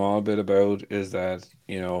a small bit about is that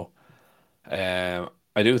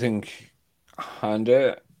I do think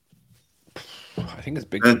Honda. I think it's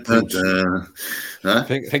big for Dun, dun, Pooch. dun. Huh?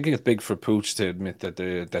 Thinking it's big for Pooch to admit that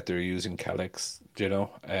they're using Calyx.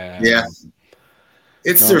 Yeah,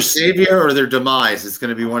 it's their No, savior or their demise. It's going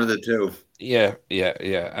to be one of the two. yeah.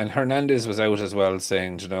 And Hernandez was out as well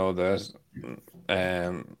saying, that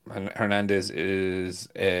and Hernandez is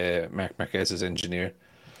Mark Marquez's engineer.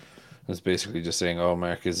 Was basically just saying, "Oh,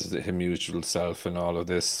 Mark is his mutual self and all of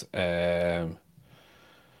this." Um,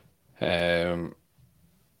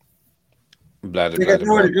 blah They blah got blah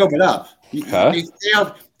nowhere blah. to go but up. Huh? They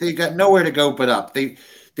failed. They got nowhere to go but up. They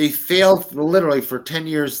failed literally for 10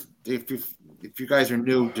 years. If you guys are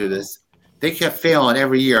new to this, they kept failing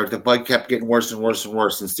every year. The bike kept getting worse and worse and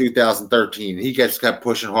worse since 2013. He gets kept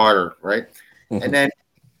pushing harder, right? And Mhm. then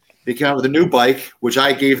they came out with a new bike, which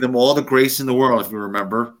I gave them all the grace in the world. If you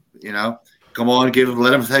remember, come on, let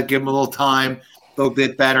them a little time. They'll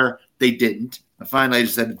get better. They didn't. And finally, I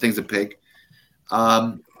just said the thing's a pig.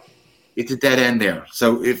 It's a dead end there.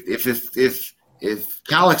 So if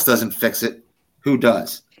Calix doesn't fix it, who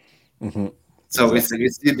does? Mhm. So Exactly.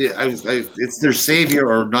 it's their savior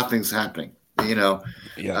or nothing's happening. Yeah,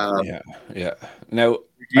 Um, yeah, yeah. Now,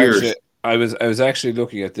 actually, years. I was actually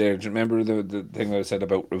looking at there. Do you remember the thing I said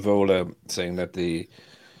about Rivola saying that the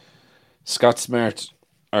Scott Smart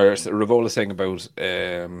or Rivola saying about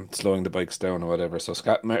slowing the bikes down or whatever? So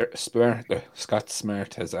Scott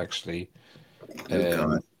Smart has actually Oh God.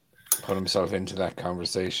 um, put himself into that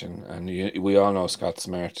conversation, and we all know Scott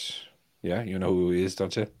Smart. Yeah, you know who he is,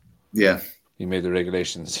 don't you? Yeah. He made the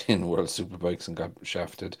regulations in World Superbikes and got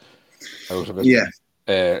shafted out of it.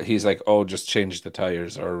 Yeah. He's like, "Oh, just change the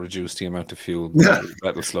tires or reduce the amount of fuel. Yeah.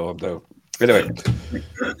 That'll slow him down." Anyway,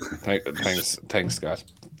 thanks, Scott.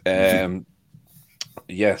 Um,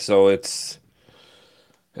 yeah, so it's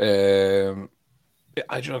um,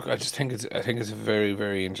 I just think it's a very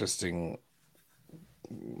very interesting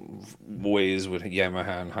ways with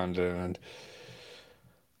Yamaha and Honda, and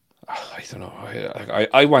I don't know.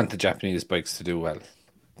 I want the Japanese bikes to do well.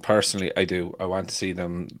 Personally, I do. I want to see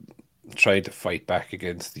them try to fight back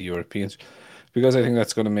against the Europeans because I think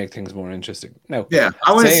that's going to make things more interesting. Now, Yeah.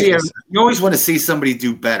 I want to saying see. You always want to see somebody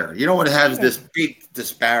do better. You don't want to have yeah, this big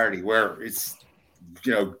disparity where it's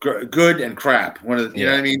good and crap. You know what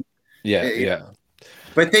yeah, I mean? yeah, Eh, yeah,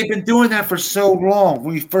 But they've been doing that for so long.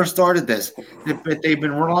 When we first started this, but they've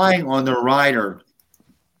been relying on their rider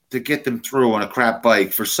to get them through on a crap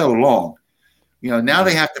bike for so long. Now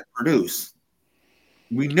they have to produce.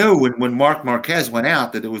 We knew when Mark Marquez went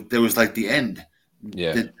out that there was like the end.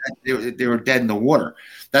 yeah, That they were dead in the water.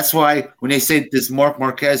 That's why when they say does Mark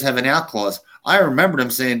Marquez have an out clause, I remember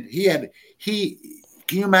them saying he.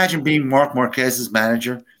 Can you imagine being Mark Marquez's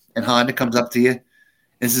manager and Honda comes up to you?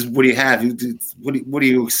 This is what do you have? What do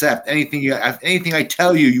you accept? Anything I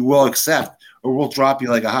tell you, you will accept, or we'll drop you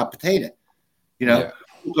like a hot potato. yeah,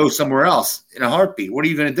 We'll go somewhere else in a heartbeat. What are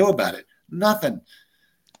you going to do about it? Nothing.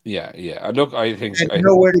 yeah. Look, I think And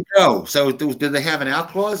nowhere to go. So do they have an out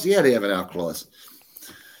clause? Yeah, they have an out clause.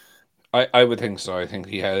 I would think so. I think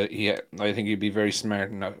I think he'd be very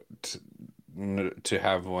smart enough to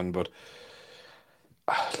have one. But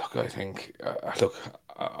look, I think look,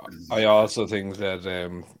 I also think that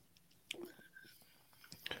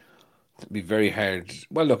it'd be very hard.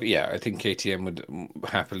 Well, look, yeah, I think KTM would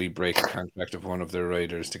happily break a contract of one of their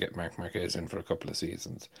riders to get Mark Marquez in for a couple of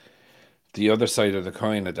seasons. The other side of the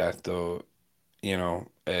coin of that, though,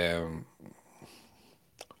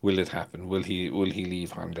 will it happen? Will he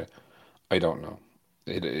leave Honda? I don't know.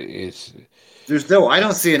 It I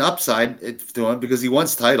don't see an upside to him because he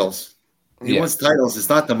wants titles. He yeah. wants titles. It's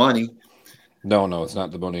not the money. No, it's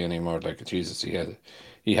not the money anymore. Like Jesus, he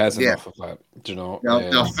has Yeah. enough of that.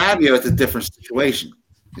 Now Fabio, it's a different situation.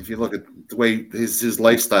 If you look at the way his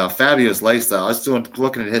lifestyle, Fabio's lifestyle, I was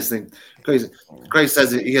looking at his thing. Grace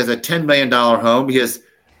says he has a $10 million home. He has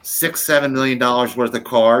 $6-7 million worth of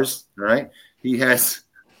cars. Right? He has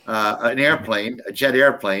an airplane, a jet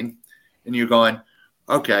airplane, and you're going,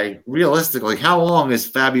 okay. Realistically, how long has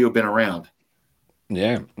Fabio been around?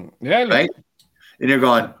 Yeah. Yeah. Look. right? And you're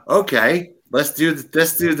going, okay, let's do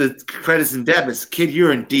the credits and debits. Kid,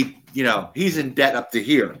 you're in deep. He's in debt up to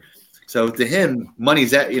here. So to him,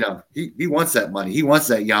 money's that. He wants that money. He wants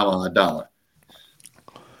that Yamaha dollar.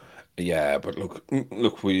 Yeah, but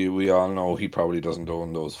look, we all know he probably doesn't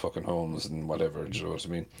own those fucking homes and whatever. Do you know what I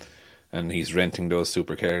mean? And he's renting those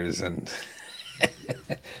supercars, and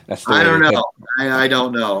that's the I way don't it know. had. I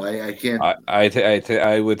don't know. I can't.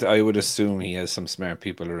 I would assume he has some smart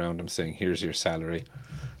people around him saying, "Here's your salary.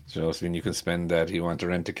 Do you know what I mean? You can spend that. You want to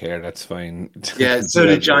rent a car? That's fine." Yeah. So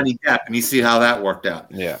did Johnny Depp, and you see how that worked out.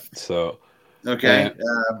 Yeah. So Okay.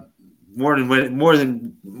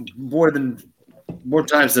 More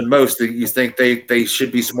times than most, you think they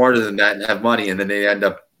should be smarter than that and have money, and then they end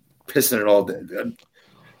up pissing it all.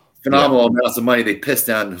 Phenomenal amounts of money they piss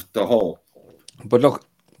down the hole. But look,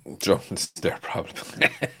 Joe, it's their problem.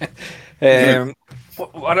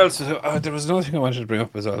 What else? There was another thing I wanted to bring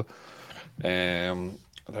up as well. I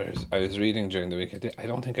was reading during the week. I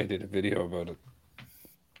don't think I did a video about it.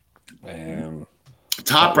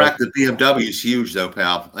 Top rack the BMW is huge, though,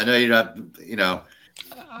 pal. I know you're not.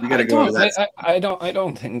 You got to go over that. I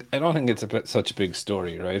don't think it's such a big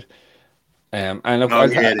story, right? And look,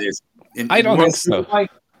 it is. I don't think so.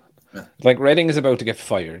 Like Redding is about to get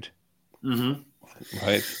fired,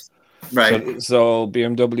 right? Right. So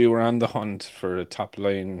BMW were on the hunt for a top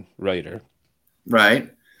line rider, right?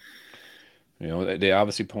 They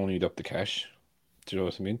obviously ponied up the cash. Do you know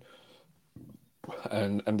what I mean?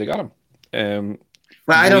 And they got him.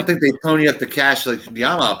 Well, I don't think they pony up the cash like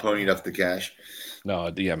Yamaha ponied up the cash.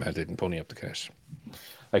 No, the Yamaha didn't pony up the cash.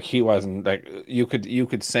 Like he wasn't like you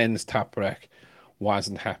could sense Top Rack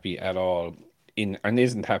wasn't happy at all and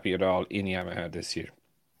isn't happy at all in Yamaha this year.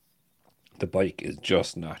 The bike is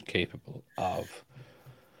just not capable of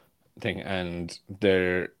thing, and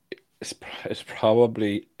it's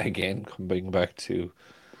probably again coming back to.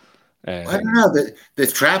 I don't know. The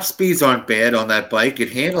trap speeds aren't bad on that bike.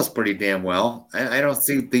 It handles pretty damn well. I don't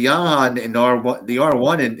see the Yamaha in R1. The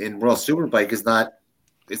R1 in World Superbike is not.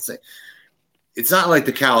 It's not like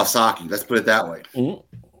the Kawasaki. Let's put it that way.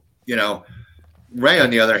 Mm-hmm. Ray on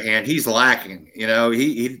the other hand, he's lacking.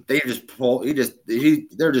 They're just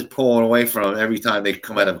pulling away from him every time they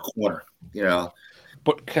come out of a corner.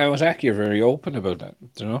 But Kawasaki are very open about that.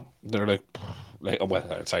 They're like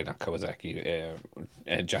sorry, not Kawasaki.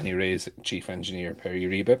 Johnny Ray's chief engineer Perry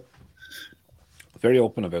Reba, very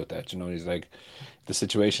open about that. He's like, the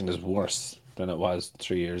situation is worse than it was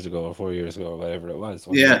 3 years ago or 4 years ago or whatever it was.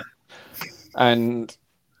 Yeah. And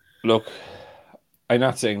look, I'm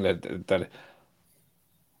not saying that.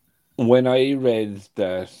 When I read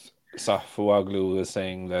that Safawaglu was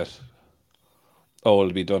saying that,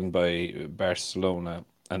 it'll be done by Barcelona,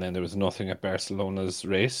 and then there was nothing at Barcelona's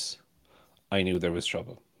race, I knew there was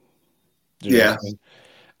trouble. Yeah.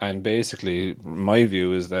 And basically, my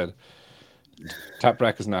view is that Top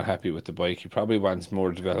Rack is not happy with the bike. He probably wants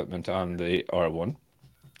more development on the R1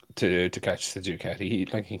 to catch the Ducati. He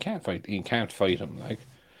can't fight. He can't fight him.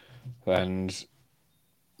 And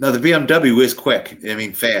no, the BMW is quick. I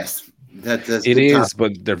mean, fast. That's it is,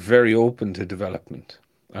 but they're very open to development,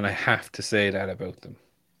 and I have to say that about them.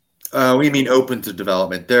 We mean open to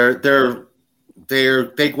development. They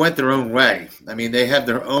went their own way. I mean, they have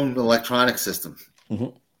their own electronic system,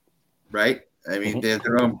 right? I mean, they have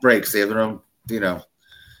their own brakes. They have their own, They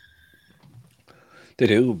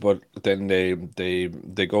do, but then they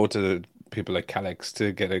go to people like Calix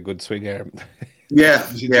to get a good swing arm. Yeah.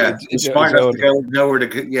 Smart enough to go nowhere to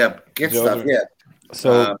get stuff. Yeah.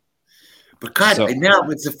 So, but God, now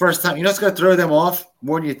it's the first time. It's going to throw them off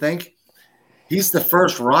more than you think. He's the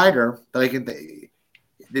first rider that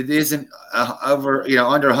isn't over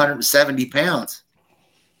under 170 pounds.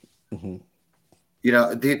 Mm-hmm.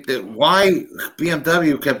 Why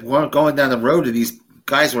BMW kept going down the road to these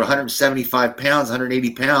guys who were 175 pounds,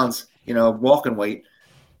 180 pounds, walking weight.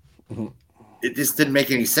 Mm-hmm. It just didn't make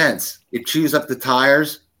any sense. It chews up the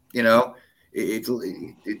tires. It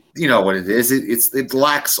you know what it is. It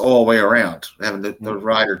lacks all the way around, having the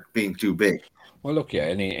rider being too big. Well, look, yeah,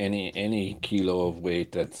 any kilo of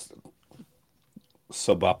weight that's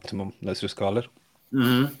suboptimum, let's just call it.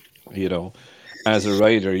 Mm-hmm. As a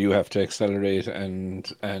rider, you have to accelerate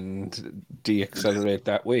and de-accelerate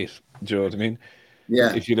that weight. Do you know what I mean?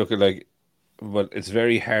 Yeah. If you look at but it's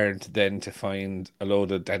very hard then to find a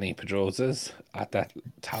load of Danny Pedrosas at that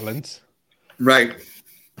talent. Right.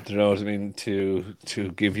 Do you know what I mean? To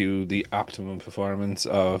give you the optimum performance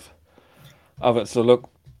of it. So look.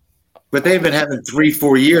 But they've been having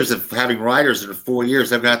 3-4 years of having riders in 4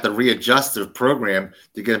 years. They've got to readjust their program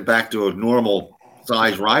to get them back to a normal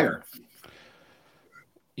size rider.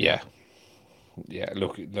 Yeah, yeah.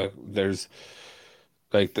 Look, there's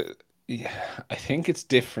like yeah, I think it's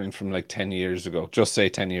different from like 10 years ago. Just say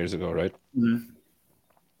 10 years ago, right? Mhm.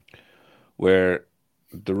 Where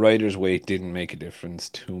the rider's weight didn't make a difference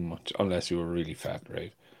too much, unless you were really fat,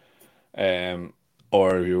 right? Um,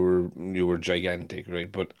 or you were gigantic,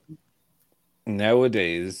 right? But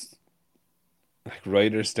nowadays, like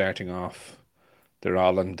riders starting off, they're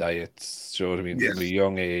all on diets. Do you know what I mean? Yeah. From a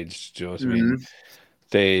young age, do you know what I mean? Mhm.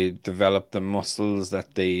 They develop the muscles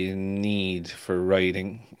that they need for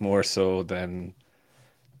riding more so than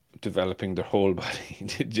developing their whole body.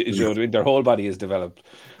 Do you know what I mean? Their whole body is developed,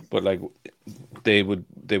 but like they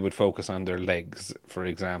would focus on their legs, for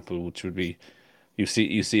example, which would be you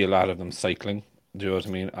see a lot of them cycling. Do you know what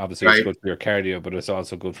I mean? Obviously, it's Right. good for your cardio, but it's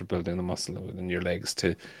also good for building the muscle in your legs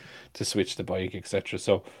to switch the bike, etc.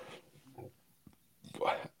 So,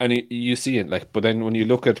 and you see it like, but then when you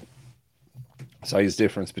look at size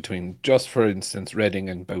difference between, just for instance, Redding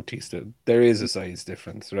and Bautista, there is a size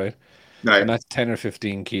difference, right? And Right. that's 10 or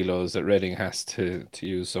 15 kilos that Reading has to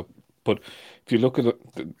use. So, but if you look at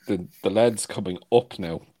the lads coming up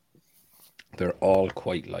now, they're all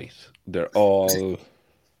quite light. They're all.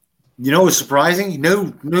 You know what's surprising? No,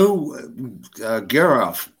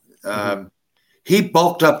 Garoff. Mhm, He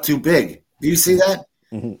bulked up too big. Do you see mhm, that?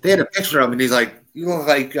 mhm. They had a picture of him, and he's like, "You look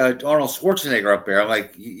like Arnold Schwarzenegger up there." I'm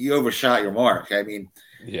like, "You overshot your mark." I mean,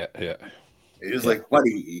 Yeah, yeah, it was yeah. like,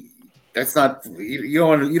 buddy, that's not you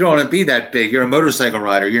don't want to be that big. You're a motorcycle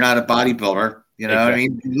rider. You're not a bodybuilder. You know what I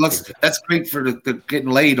mean? Exactly. It looks Exactly. that's great for the getting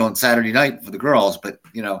laid on Saturday night for the girls, but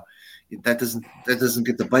that doesn't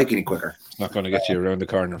get the bike any quicker. It's not going to get you around the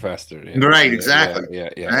corner faster. Yeah, Right? yeah, yeah, Exactly. yeah,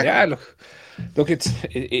 yeah, Exactly. yeah. Look,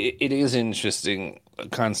 it is interesting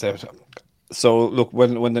concept. So look,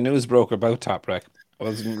 when the news broke about Toprak, I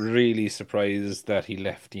wasn't really surprised that he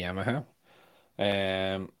left Yamaha.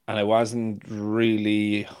 And I wasn't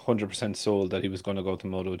really 100% sold that he was going to go to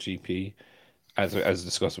MotoGP, as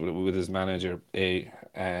discussed with his manager.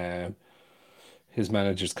 His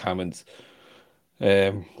manager's comments.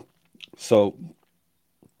 Um, so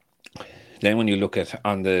then when you look at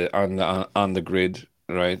on the grid,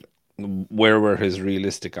 right, where were his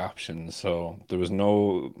realistic options? So there was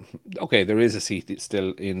no. Okay, there is a seat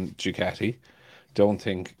still in Ducati. Don't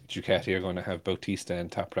think Ducati are going to have Bautista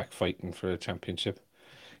and Toprak fighting for a championship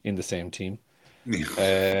in the same team.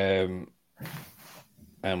 Um,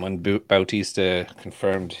 and when Bautista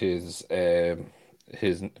confirmed his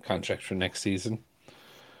contract for next season,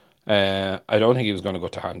 I don't think he was going to go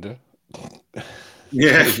to Honda.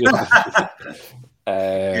 Yeah. Yeah.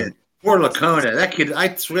 um, Poor Lacona. That kid,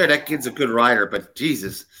 I swear that kid's a good rider, but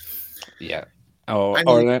Jesus. yeah. Or I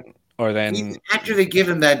or mean, then or he, then after they give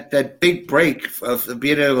him that big break of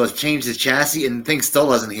being able to change the chassis and things still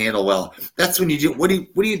doesn't handle well, that's when you do. What do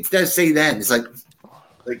you say then? It's like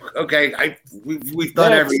okay, we've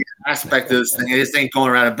done every next. aspect of this thing. This ain't going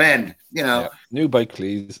around a bend. Yeah. New bike,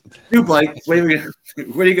 please. New bike. What are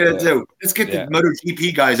you gonna Yeah. do? Let's get the Yeah.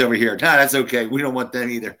 MotoGP guys over here. Nah, that's okay. We don't want them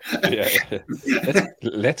either. Yeah.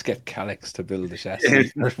 Let's get Calix to build the chassis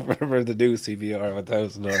for the new CBR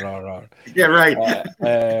 1000 or RR. Yeah, right. Uh,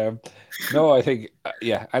 um, no, I think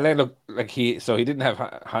yeah, and then look like he didn't have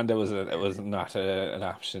Honda was not an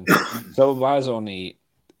option, so it was only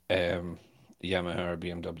um, Yamaha or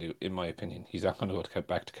BMW in my opinion. He's not going to go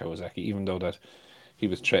back to Kawasaki, even though that he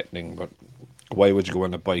was threatening. But why would you go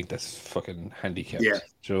on a bike that's fucking Yeah, handicapped?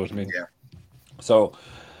 Do you know what I mean? yeah. So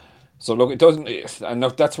so look, it doesn't, and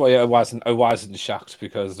look, that's why I wasn't shocked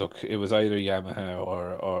because look, it was either Yamaha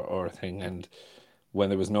or a thing, and when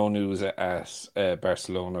there was no news at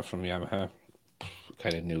Barcelona from Yamaha,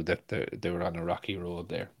 kind of knew that they were on a rocky road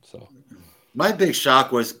there. So My big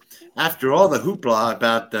shock was after all the hoopla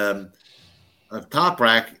about Top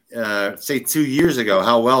Rack, say 2 years ago,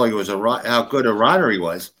 how well he was how good a rider he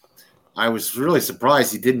was. I was really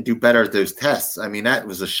surprised he didn't do better at those tests. I mean, that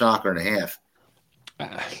was a shocker and a half.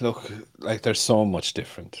 look, like there's so much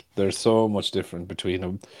different. There's so much different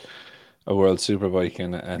between a World Superbike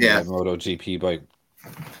and Yeah, a MotoGP bike.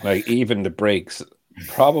 Like even the brakes,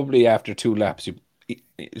 probably after two laps,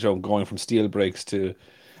 going from steel brakes to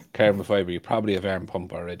carbon fiber, you probably have arm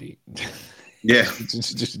pump already. yeah, Do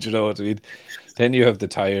you know what I mean? Then you have the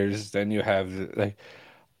tires. Then you have like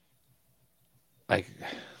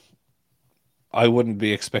I wouldn't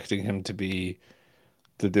be expecting him to be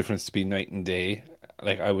the difference to be night and day.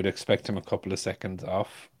 Like I would expect him a couple of seconds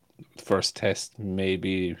off. First test,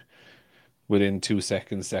 maybe within 2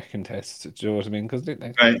 seconds. Second test, do you know what I mean? Because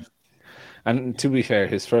right. and to be fair,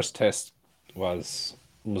 his first test was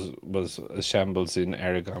a shambles in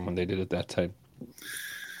Aragon when they did it that time.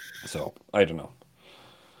 So I don't know.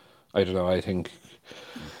 I don't know. I think,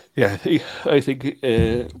 yeah, I think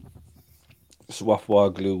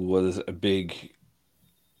Swafwaglu was a big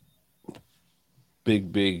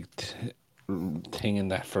thing in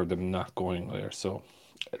that for them not going there. So,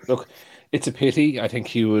 look, it's a pity. I think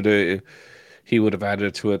he would have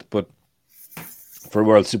added to it, but for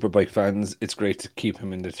World Superbike fans, it's great to keep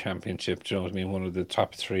him in the championship. Do you know what I mean? One of the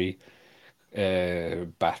top three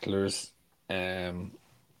battlers. And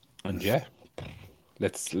yeah,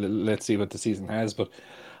 let's see what the season has. But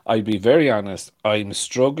I'd be very honest. I'm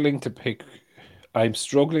struggling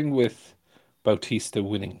with Bautista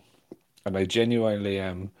winning, and I genuinely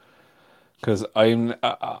am because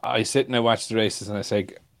I sit and I watch the races and I say,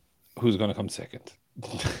 who's going to come second?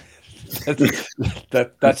 that's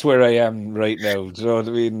that's where I am right now. Do you know what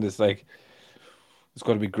I mean? It's like it's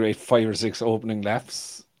going to be great 5 or 6 opening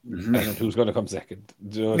laps, and then who's going to come second?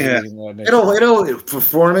 Do you know what I Yeah, mean? And it'll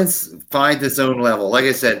performance find its own level. Like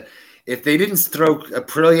I said, if they didn't throw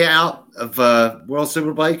Aprilia out of World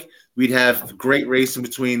Superbike, we'd have great racing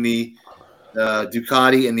between the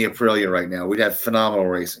Ducati and the Aprilia right now. We'd have phenomenal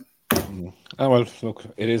racing. oh well, look,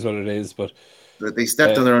 it is what it is. But But they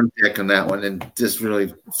stepped on their own deck on that one and just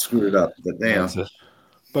really screwed it up. But that's it.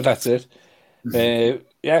 But that's it.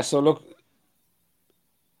 Yeah. So look,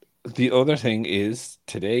 the other thing is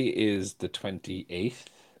today is the 28th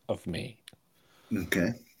of May.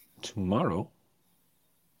 Okay. Tomorrow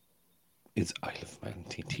is Isle of Man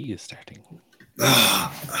TT is starting.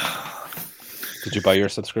 Did you buy your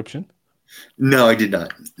subscription? No, I did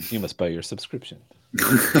not. You must buy your subscription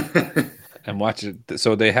and watch it.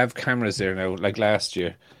 So they have cameras there now. Like last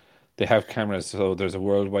year, they have cameras. So there's a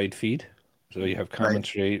worldwide feed. So you have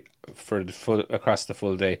commentary for the full across the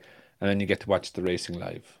full day, and then you get to watch the racing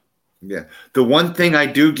live. Yeah. The one thing I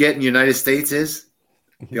do get in the United States is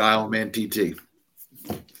the Isle of Man TT.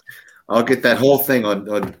 I'll get that whole thing on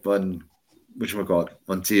whatchamacallit,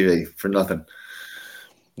 on TV for nothing.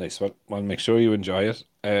 Nice one. Well, make sure you enjoy it.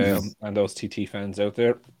 And those TT fans out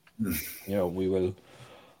there, you know,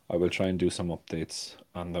 I will try and do some updates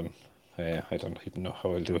on them. I don't even know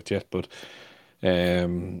how I'll do it yet, but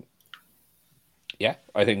yeah,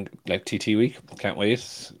 I think like TT week, can't wait.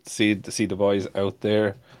 See the boys out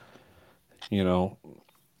there. You know,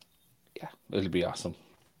 yeah, it'll be awesome.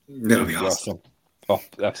 That'll be awesome. Oh,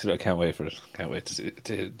 absolutely! I can't wait for it. Can't wait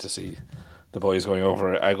to see the boys going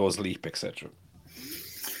over Ago's Leap, etc.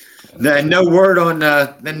 No word on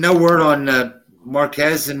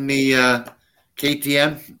Marquez and the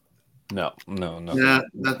KTM. No, Nothing.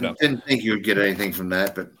 no. Didn't think you would get anything from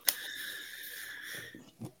that, but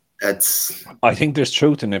that's. I think there's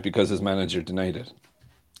truth in it because his manager denied it.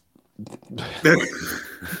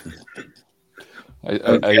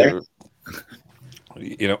 Okay.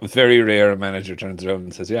 You know, it's very rare a manager turns around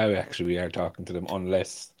and says, "Yeah, we are talking to them,"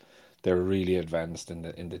 unless they're really advanced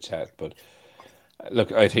in the chat. But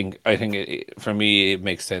look, I think for me it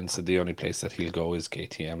makes sense that the only place that he'll go is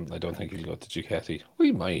KTM. I don't think he'll go to Ducati.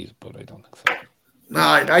 We might, but I don't think so. No,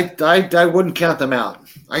 I wouldn't count them out.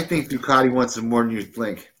 I think Ducati wants them more than you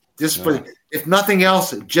think. Just for, if nothing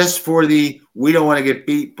else, just for we don't want to get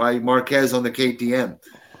beat by Marquez on the KTM.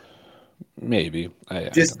 Maybe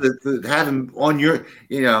just to have him on your,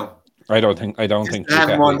 I don't think have Ducati,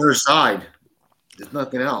 him on their side. There's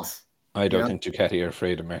nothing else. I don't think Ducati are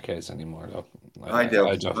afraid of Marquez anymore, though. I do.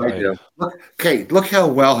 Look how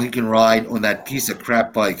well he can ride on that piece of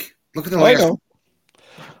crap bike. Look at the last.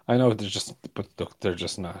 I know. They're just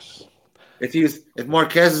not. If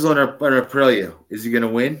Marquez is on a Aprilia, is he going to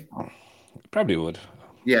win? Probably would.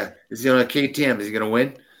 Yeah. Is he on a KTM? Is he going to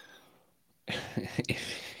win?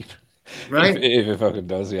 Right? If it fucking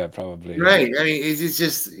does, yeah, probably. Right. I mean, it's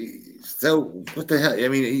just so. What the hell? I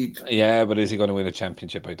mean, yeah, but is he going to win a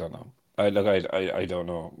championship? I don't know. I don't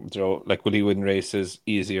know. Joe, like, will he win races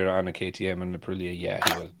easier on a KTM and Aprilia? Yeah,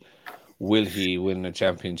 he will. Will he win a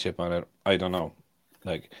championship on it? I don't know.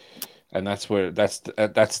 Like, and that's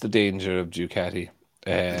the danger of Ducati.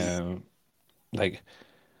 Like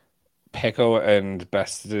Pecco and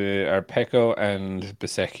Bezzecchi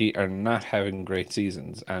are not having great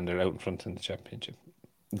seasons, and they're out in front in the championship.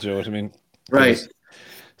 Do you know what I mean? Right.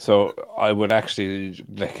 So I would actually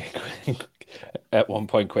at one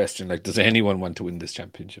point question does anyone want to win this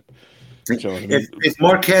championship? You know what I mean? If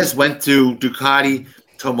Marquez went to Ducati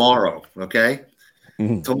tomorrow, okay,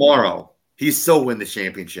 tomorrow he'd still win the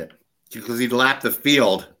championship because he'd lap the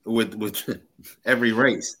field with every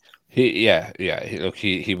race. He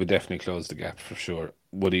would definitely close the gap for sure.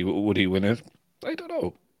 Would he win it? I don't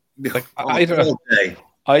know. I don't know.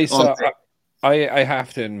 I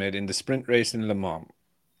have to admit, in the sprint race in Le Mans,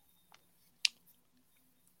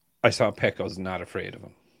 I saw Pecco's not afraid of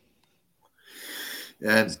him.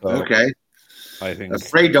 And So okay, I think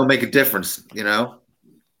afraid don't make a difference. You know.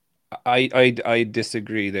 I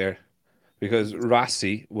disagree there because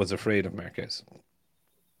Rossi was afraid of Marquez.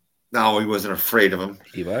 No, he wasn't afraid of him.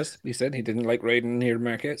 He was. He said he didn't like riding near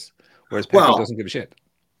Marquez, whereas Pecco Well, doesn't give a shit.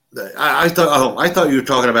 I thought you were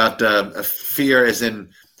talking about a fear, as in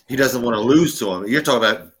he doesn't want to lose to him. You're talking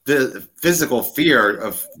about the physical fear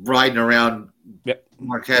of riding around Yep.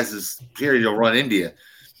 Marquez's period. He'll run India.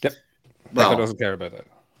 Yep. Pecco Well, doesn't care about that.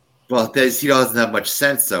 well, he doesn't have much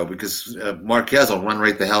sense though, because Marquez will run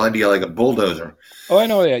right the hell India like a bulldozer. Oh, I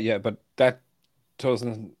know, yeah, but that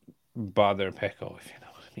doesn't bother Pecco, if you know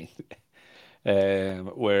what I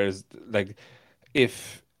mean. Whereas, like,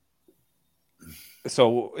 if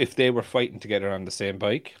if they were fighting together on the same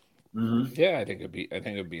bike, Mm-hmm. yeah, I think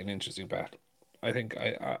it'd be an interesting battle. I think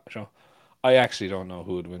I actually don't know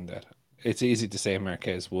who would win that. It's easy to say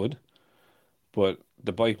Marquez would, but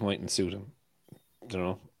the bike mightn't suit him. You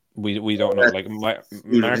know, we don't know. Like Mark, like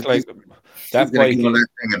He's that going to bike get on is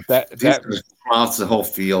that thing and he's that. going to cross the whole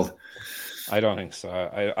field. I don't think so.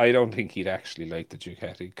 I don't think he'd actually like the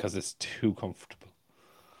Ducati because it's too comfortable.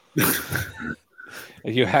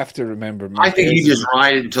 You have to remember I think he Marquez. just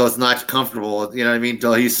ride it until it's not comfortable. You know what I mean?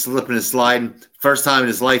 Until he's slipping and sliding. First time in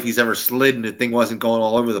his life he's ever slid, and the thing wasn't going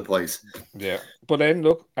all over the place. Yeah, but then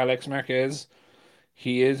look, Alex Marquez,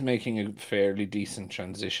 he is making a fairly decent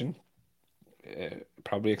transition.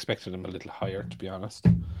 Probably expected him a little higher, to be honest.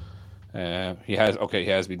 He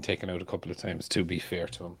has been taken out a couple of times. To be fair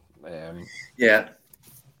to him, Yeah.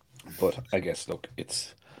 but I guess look,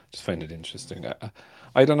 it's just find it interesting.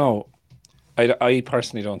 I don't know. I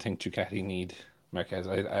personally don't think Ducati need Marquez.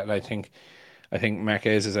 I think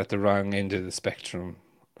Marquez is at the wrong end of the spectrum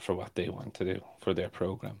for what they want to do for their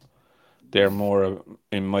program. They're more,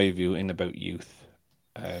 in my view, in about youth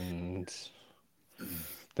and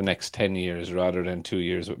the next 10 years rather than 2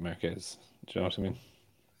 years with Marquez. Do you know what I mean?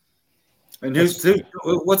 And That's just me.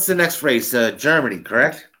 what's the next race? Germany,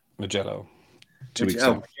 correct? Magello, 2 weeks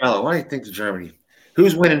Oh, time. Mugello. What do you think of Germany?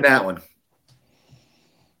 Who's winning that one?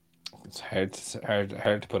 It's hard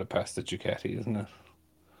to put it past the Ducati, isn't it?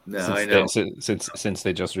 No, I know. Since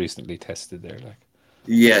they just recently tested there, like.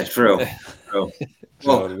 Yeah, true. True. Do you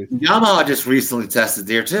know Well, what I mean? Yamaha just recently tested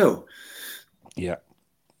there too. Yeah.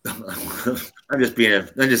 I'm just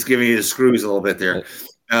giving you the screws a little bit Uh, there.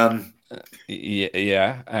 Um,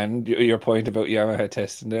 yeah, and your point about Yamaha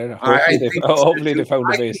testing there. I think Hopefully they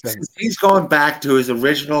found a base then. since he's going back to his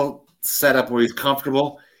original setup where he's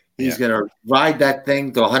comfortable, he's Yeah, going to ride that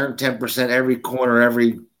thing to 110% every corner,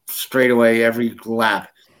 every straightaway, every lap,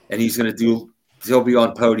 and he'll be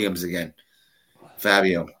on podiums again.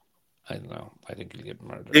 Fabio. I don't know. I think he'll get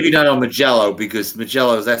murdered. Maybe not on Mugello, because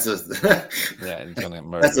Mugello's Yeah, he's gonna get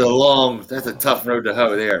murdered. that's a tough road to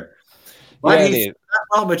hoe there. But Yeah, it he's is.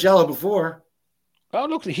 not on Mugello before. Oh,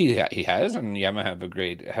 look, he has, and Yamaha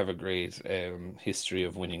have a great history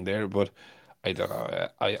of winning there. But I don't know.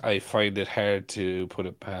 I find it hard to put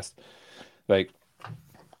it past. Like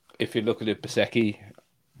if you look at it, Bezzecchi,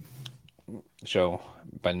 Joe,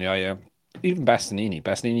 Bagnaia, even Bastianini.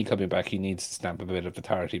 Bastianini coming back, he needs to stamp a bit of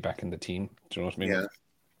authority back in the team. Do you know what I mean? Yeah.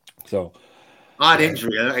 So, Odd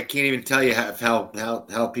injury. I can't even tell you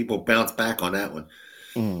how people bounce back on that one.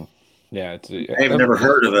 yeah, it's I've never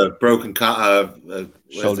heard of a broken what is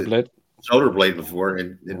shoulder it, blade. shoulder blade before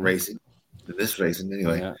in racing. In this racing,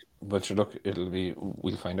 anyway. Yeah, but look,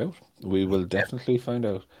 we'll find out. We will definitely find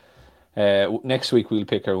out. Next week we'll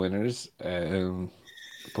pick our winners.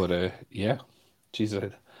 Yeah,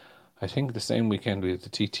 Jesus, I think the same weekend we have the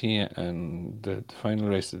TT and the final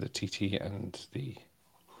race of the TT and the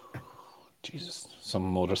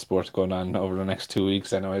some motorsport going on over the next 2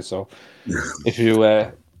 weeks anyway. So if you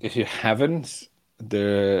haven't,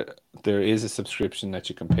 there is a subscription that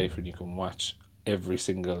you can pay for and you can watch every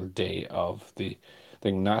single day of the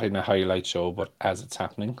thing, not in a highlight show, but as it's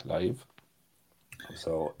happening live.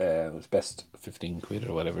 So it's best 15 quid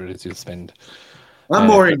or whatever it is you'll spend. I'm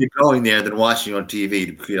more into going there than watching on TV.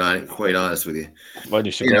 To be quite honest with you, Well,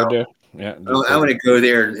 you should you go know, there. Yeah. I want to go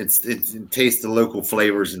there and and taste the local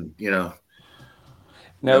flavors, and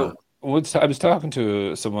Now, I was talking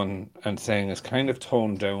to someone and saying it's kind of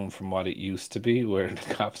toned down from what it used to be, where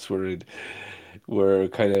the cops were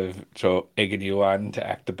kind of egging you on to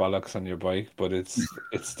act the bollocks on your bike, but it's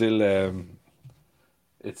still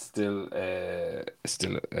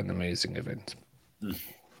an amazing event.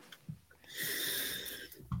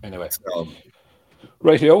 Anyway, so,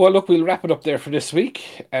 right here. Well, look, we'll wrap it up there for this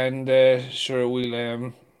week, and sure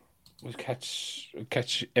we'll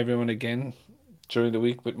catch everyone again during the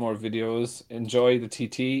week with more videos. Enjoy the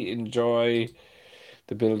TT. Enjoy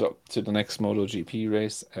the build up to the next MotoGP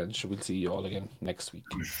race, and we'll see you all again next week.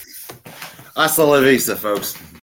 Hasta la vista, folks.